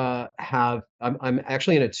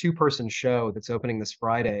actually in a two-person show that's opening this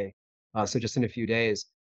Friday, so just in a few days,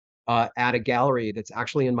 at a gallery that's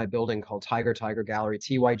actually in my building called Tiger Gallery,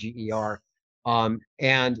 Tyger.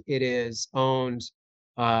 And it is owned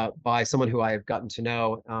by someone who I have gotten to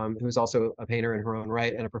know, who's also a painter in her own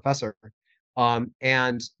right and a professor. And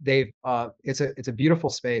it's a beautiful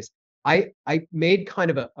space. I made kind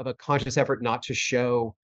of a conscious effort not to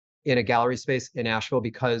show in a gallery space in Asheville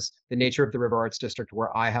because the nature of the River Arts District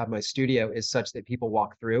where I have my studio is such that people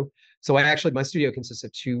walk through. So my studio consists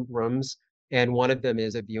of two rooms, and one of them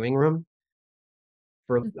is a viewing room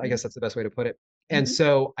for, I Mhm. guess that's the best way to put it. And Mhm.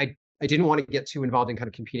 so I didn't want to get too involved in kind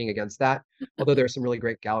of competing against that, although there are some really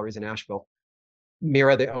great galleries in Asheville.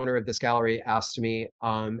 Mira, the owner of this gallery, asked me,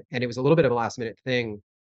 and it was a little bit of a last minute thing.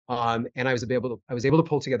 And I was able to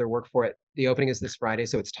pull together work for it. The opening is this Friday.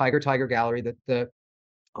 So it's Tiger Gallery.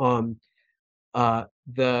 Um,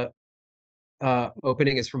 the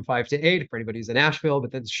opening is from 5 to 8 for anybody who's in Asheville,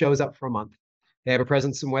 but then the show's up for a month. They have a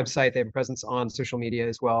presence on website. They have a presence on social media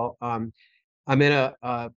as well. I'm in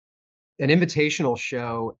an invitational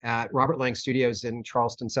show at Robert Lang Studios in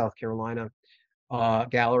Charleston, South Carolina,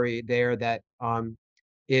 gallery there that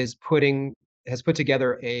is has put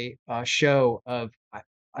together a show of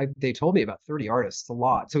they told me about 30 artists, a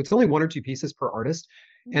lot. So it's only one or two pieces per artist,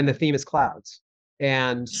 and the theme is clouds.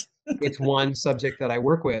 And it's one subject that I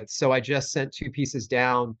work with. So I just sent two pieces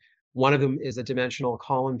down. One of them is a dimensional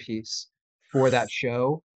column piece for that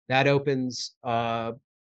show. That opens the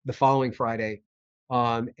following Friday.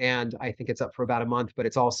 And I think it's up for about a month, but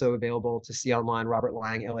it's also available to see online, Robert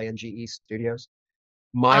Lang, Lange Studios.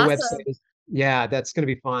 My website Awesome. is, yeah, that's going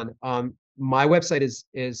to be fun. My website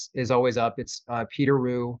is always up. It's Peter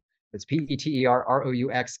Roux. It's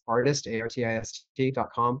PETERROUX artist,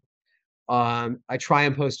 ARTIST.com. I try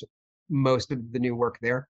and post most of the new work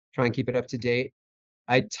there, try and keep it up to date.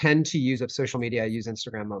 I tend to use of social media. I use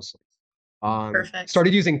Instagram mostly. Perfect.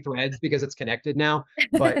 Started using Threads because it's connected now,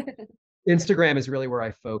 but Instagram is really where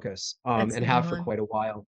I focus, That's and a good have for one. quite a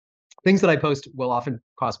while. Things that I post will often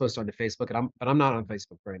cross-post onto Facebook, but I'm not on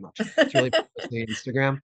Facebook very much. It's really mostly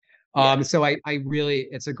Instagram. Yeah. So I really,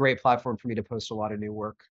 it's a great platform for me to post a lot of new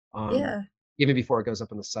work, Yeah, even before it goes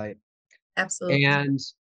up on the site. absolutely. And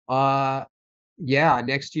uh, yeah,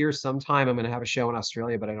 next year sometime I'm going to have a show in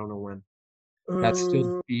Australia, but I don't know when. That's still to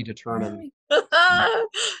Ooh. be determined.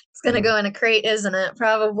 It's gonna go in a crate, isn't it?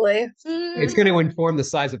 Probably. It's going to inform the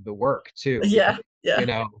size of the work too, Yeah, because, yeah. you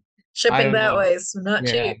know, I Shipping don't that know. way is not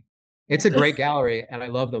Yeah, cheap. it's a great gallery and I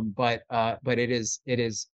love them, but it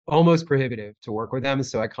is almost prohibitive to work with them.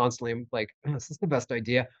 So I constantly am like, oh, this is the best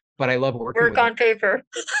idea, but I love working Work with them. on paper.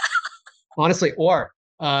 Honestly, or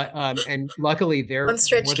and luckily On they're more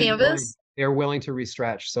stretch than willing. canvas. They're willing to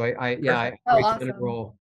restretch. So Perfect. Oh, I can awesome.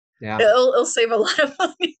 roll. Yeah. It'll save a lot of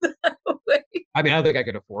money that way. I mean, I don't think I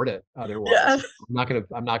could afford it Yeah, otherwise.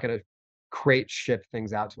 I'm not gonna crate ship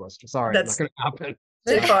things out to us. Sorry, not that's gonna happen.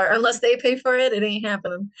 too So far. Unless they pay for it, it ain't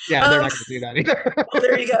happening. yeah, they're Um, not gonna do that either. well,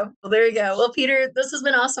 there you go. Well, there you go. Well, Peter, this has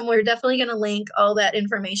been awesome. We're definitely going to link all that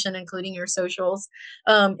information, including your socials,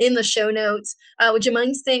 in the show notes. Would you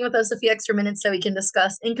mind staying with us a few extra minutes so we can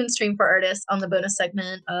discuss income stream for artists on the bonus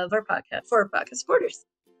segment of our podcast for our podcast supporters?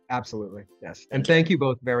 Absolutely. Yes. And Thank you. thank you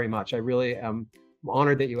both very much. I really am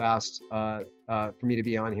honored that you asked for me to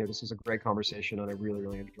be on here. This was a great conversation and I really,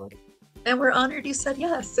 really enjoyed it. And we're honored you said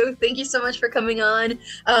yes. So thank you so much for coming on.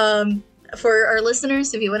 For our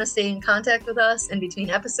listeners, if you want to stay in contact with us in between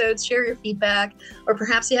episodes, share your feedback, or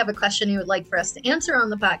perhaps you have a question you would like for us to answer on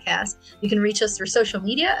the podcast, you can reach us through social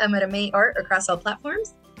media. I'm at May Art across all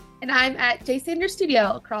platforms. And I'm at J Sanders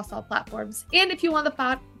Studio across all platforms. And if you want to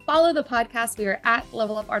follow follow the podcast, we are at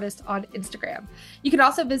Level Up Artist on Instagram. You can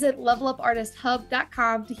also visit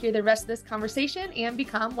levelupartisthub.com to hear the rest of this conversation and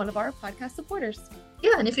become one of our podcast supporters.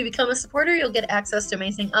 Yeah, and if you become a supporter, you'll get access to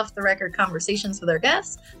amazing off-the-record conversations with our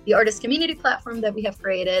guests, the artist community platform that we have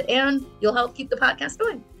created, and you'll help keep the podcast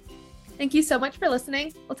going. Thank you so much for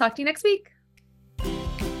listening. We'll talk to you next week.